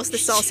Gilmore Girls.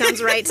 This all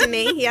sounds right to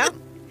me. Yep.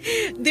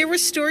 There were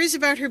stories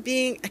about her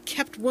being a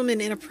kept woman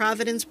in a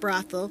Providence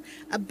brothel,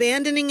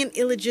 abandoning an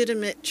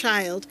illegitimate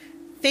child,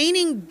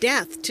 feigning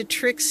death to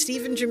trick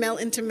Stephen Jumel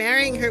into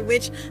marrying her,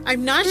 which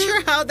I'm not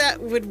sure how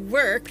that would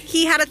work.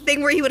 He had a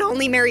thing where he would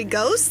only marry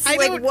ghosts?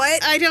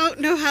 What? I don't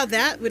know how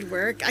that would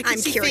work. I'm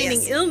see curious.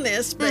 Feigning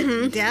illness,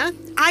 but death?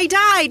 I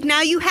died.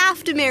 Now you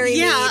have to marry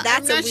me.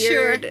 That's I'm not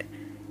weird. Sure.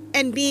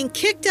 And being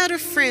kicked out of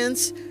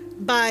France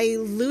by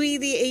Louis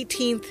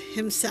XVIII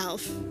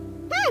himself.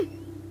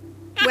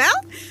 Well,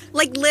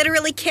 like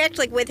literally kicked,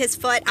 like with his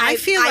foot. I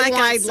feel like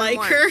I'd like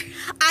her.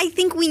 I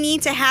think we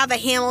need to have a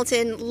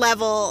Hamilton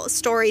level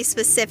story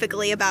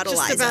specifically about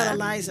Eliza. Just about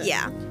Eliza.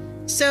 Yeah.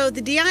 So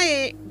the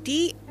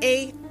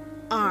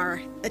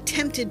DAR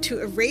attempted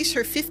to erase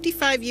her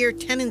 55-year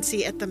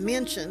tenancy at the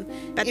mansion.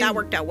 Bet that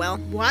worked out well.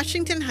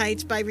 Washington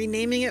Heights by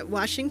renaming it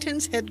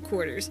Washington's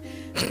headquarters.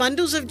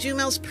 Bundles of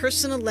Jumel's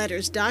personal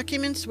letters,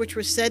 documents which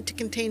were said to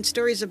contain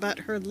stories about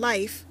her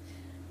life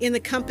in the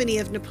company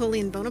of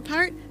Napoleon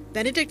Bonaparte,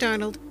 Benedict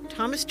Arnold,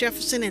 Thomas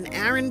Jefferson, and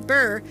Aaron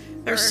Burr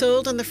were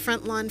sold on the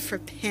front lawn for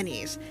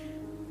pennies.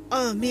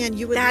 Oh man,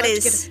 you would love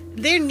to get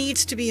there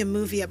needs to be a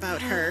movie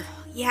about her.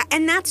 Yeah,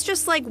 and that's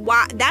just like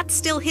why that's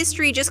still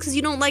history just because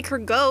you don't like her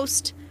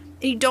ghost.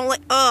 And you don't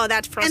like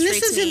that frustrates me. And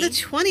this is in the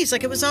 20s,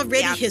 like it was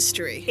already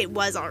history. It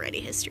was already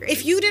history.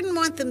 If you didn't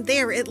want them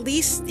there, at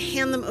least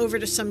hand them over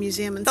to some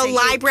museum and the say,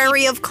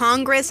 Library of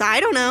Congress, I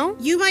don't know.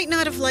 You might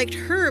not have liked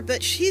her,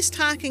 but she's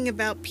talking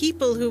about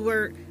people who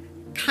were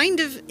kind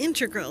of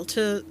integral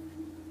to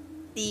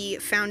the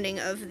founding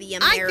of the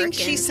American. I think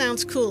she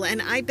sounds cool,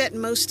 and I bet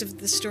most of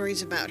the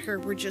stories about her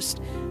were just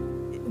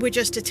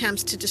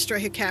attempts to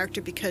destroy her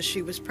character because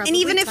she was probably and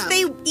even tough.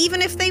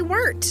 if they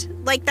weren't,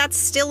 like that's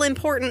still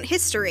important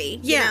history.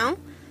 You know?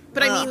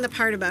 But I mean the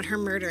part about her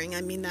murdering.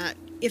 I mean that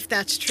if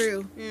that's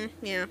true.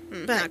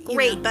 But not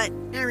great. But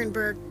Aaron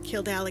Burr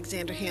killed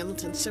Alexander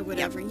Hamilton, so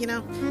whatever. You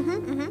know.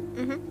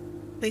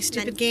 Play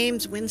stupid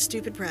games, win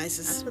stupid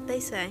prizes. That's what they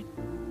say.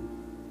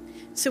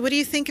 So what do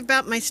you think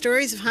about my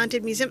stories of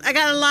haunted museums? I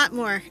got a lot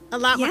more. Yeah.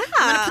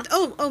 I'm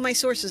gonna put, my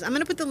sources. I'm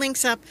going to put the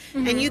links up,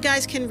 and you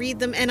guys can read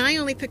them. And I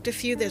only picked a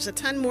few. There's a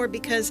ton more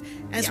because,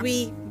 as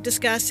we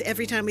discuss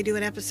every time we do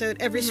an episode,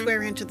 every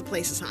square inch of the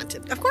place is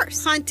haunted. Of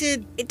course.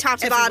 Haunted top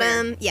to everywhere.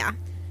 bottom. Yeah.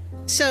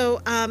 So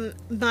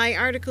my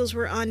articles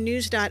were on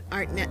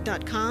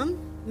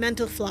news.artnet.com,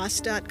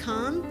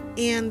 mentalfloss.com,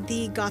 and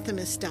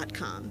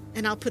thegothamist.com.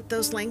 And I'll put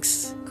those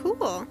links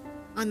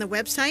on the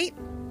website.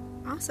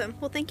 Awesome.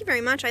 Well, thank you very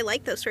much. I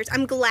like those stories.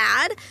 I'm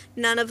glad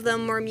none of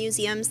them were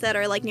museums that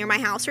are like near my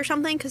house or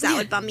something because that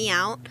would bum me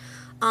out.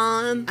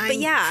 I'm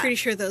pretty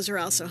sure those are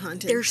also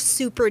haunted. They're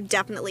super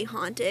definitely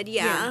haunted.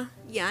 Yeah.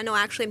 No,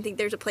 actually, I think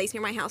there's a place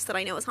near my house that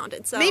I know is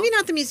haunted. So maybe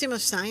not the Museum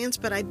of Science,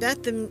 but I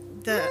bet the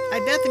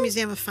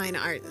Museum of Fine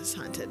Art is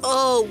haunted.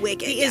 Oh,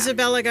 wicked! The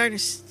Isabella Gardner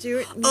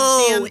Stewart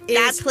Museum.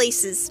 That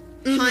place is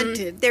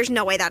haunted. There's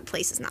no way that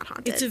place is not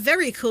haunted. It's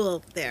very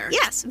cool there.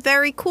 Yes,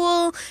 very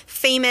cool,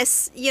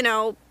 famous.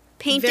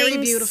 Paintings, very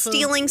beautiful.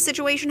 Stealing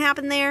situation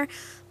happened there.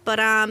 But,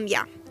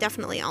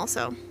 definitely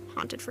also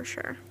haunted for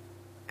sure.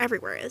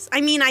 Everywhere is.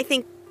 I mean, I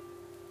think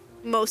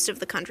most of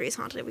the country is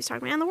haunted if we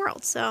talk about in the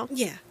world, so.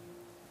 Yeah.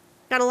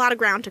 Got a lot of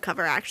ground to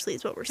cover, actually,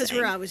 is what we're saying.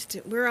 Because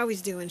we're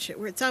always doing shit.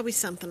 It's always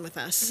something with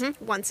us.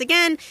 Once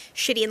again,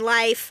 shitty in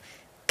life,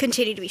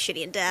 continue to be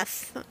shitty in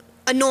death.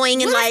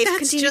 Annoying in life,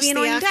 continue to be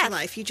annoying in death.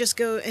 Afterlife? You just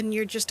go and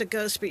you're just a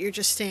ghost, but you're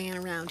just staying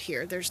around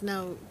here. There's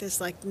no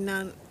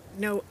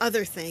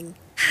other thing.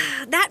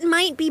 That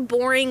might be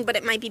boring, but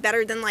it might be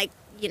better than,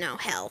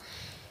 hell.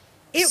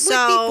 It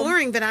would be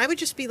boring, but I would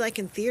just be,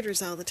 in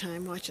theaters all the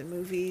time watching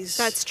movies.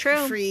 That's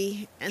true.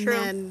 Free, and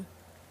then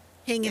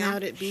hanging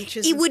out at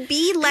beaches. It would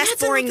be less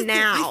boring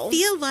now. I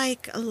feel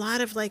like a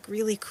lot of,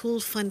 really cool,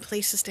 fun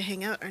places to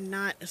hang out are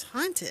not as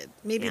haunted.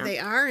 Maybe they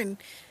are, and...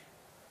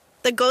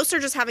 The ghosts are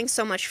just having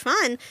so much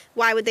fun.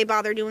 Why would they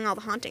bother doing all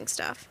the haunting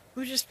stuff?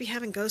 We'd just be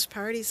having ghost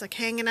parties,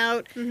 hanging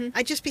out.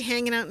 I'd just be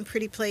hanging out in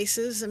pretty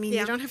places. I mean,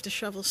 you don't have to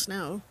shovel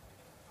snow.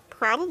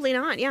 Probably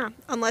not, yeah.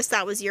 Unless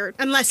that was your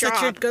Unless job.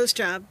 That's your ghost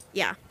job.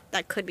 Yeah,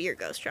 that could be your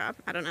ghost job.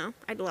 I don't know.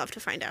 I'd love to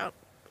find out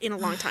in a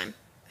long time.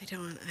 I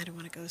don't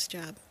want a ghost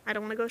job. I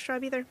don't want a ghost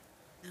job either.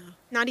 No.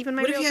 Not even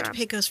my real job. What if you have to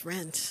pay ghost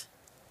rent?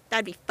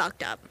 That'd be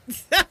fucked up.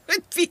 That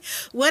would be...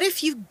 What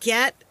if you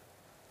get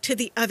to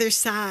the other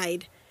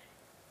side...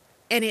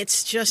 And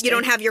it's just... You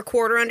don't have your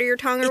quarter under your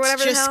tongue or whatever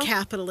the hell? It's just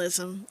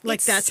capitalism.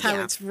 That's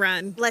how it's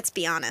run. Let's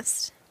be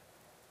honest.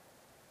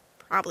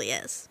 Probably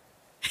is.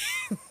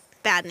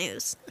 Bad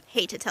news.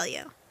 Hate to tell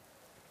you.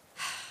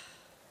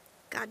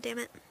 God damn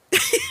it.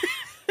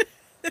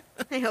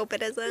 I hope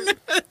it isn't.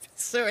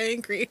 So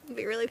angry. I'd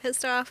be really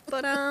pissed off.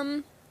 But,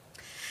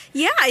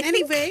 Yeah, I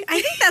think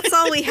that's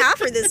all we have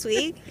for this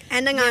week.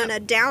 Ending on a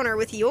downer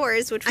with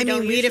yours, which we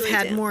don't we'd have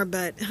had do. more,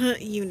 but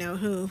you know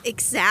who.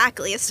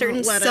 Exactly. A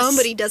certain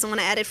somebody doesn't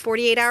want to edit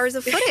 48 hours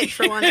of footage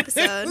for one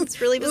episode. It's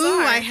really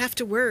bizarre. Ooh, I have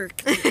to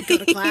work. I go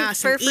to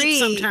class for and free eat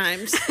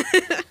sometimes.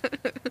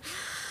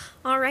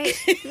 All right.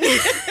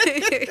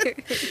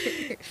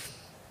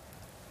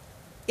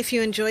 If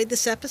you enjoyed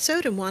this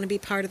episode and want to be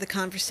part of the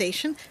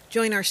conversation,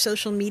 join our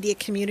social media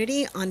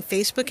community on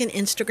Facebook and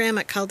Instagram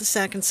at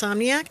Cul-de-sac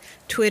Insomniac,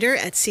 Twitter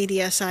at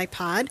CDSI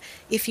Pod.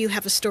 If you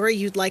have a story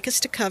you'd like us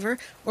to cover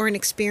or an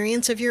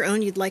experience of your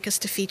own you'd like us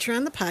to feature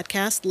on the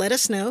podcast, let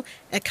us know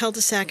at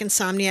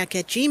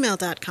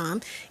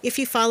culdesacinsomniac@gmail.com. If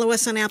you follow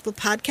us on Apple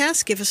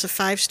Podcasts, give us a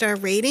 5-star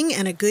rating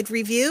and a good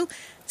review.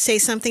 Say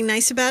something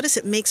nice about us.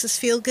 It makes us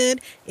feel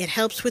good. It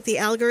helps with the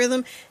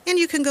algorithm. And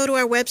you can go to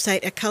our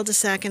website at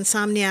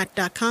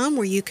culdesacinsomniac.com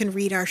where you can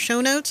read our show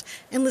notes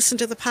and listen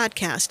to the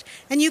podcast.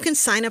 And you can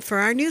sign up for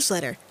our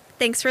newsletter.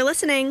 Thanks for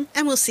listening.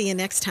 And we'll see you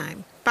next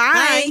time.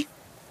 Bye. Bye.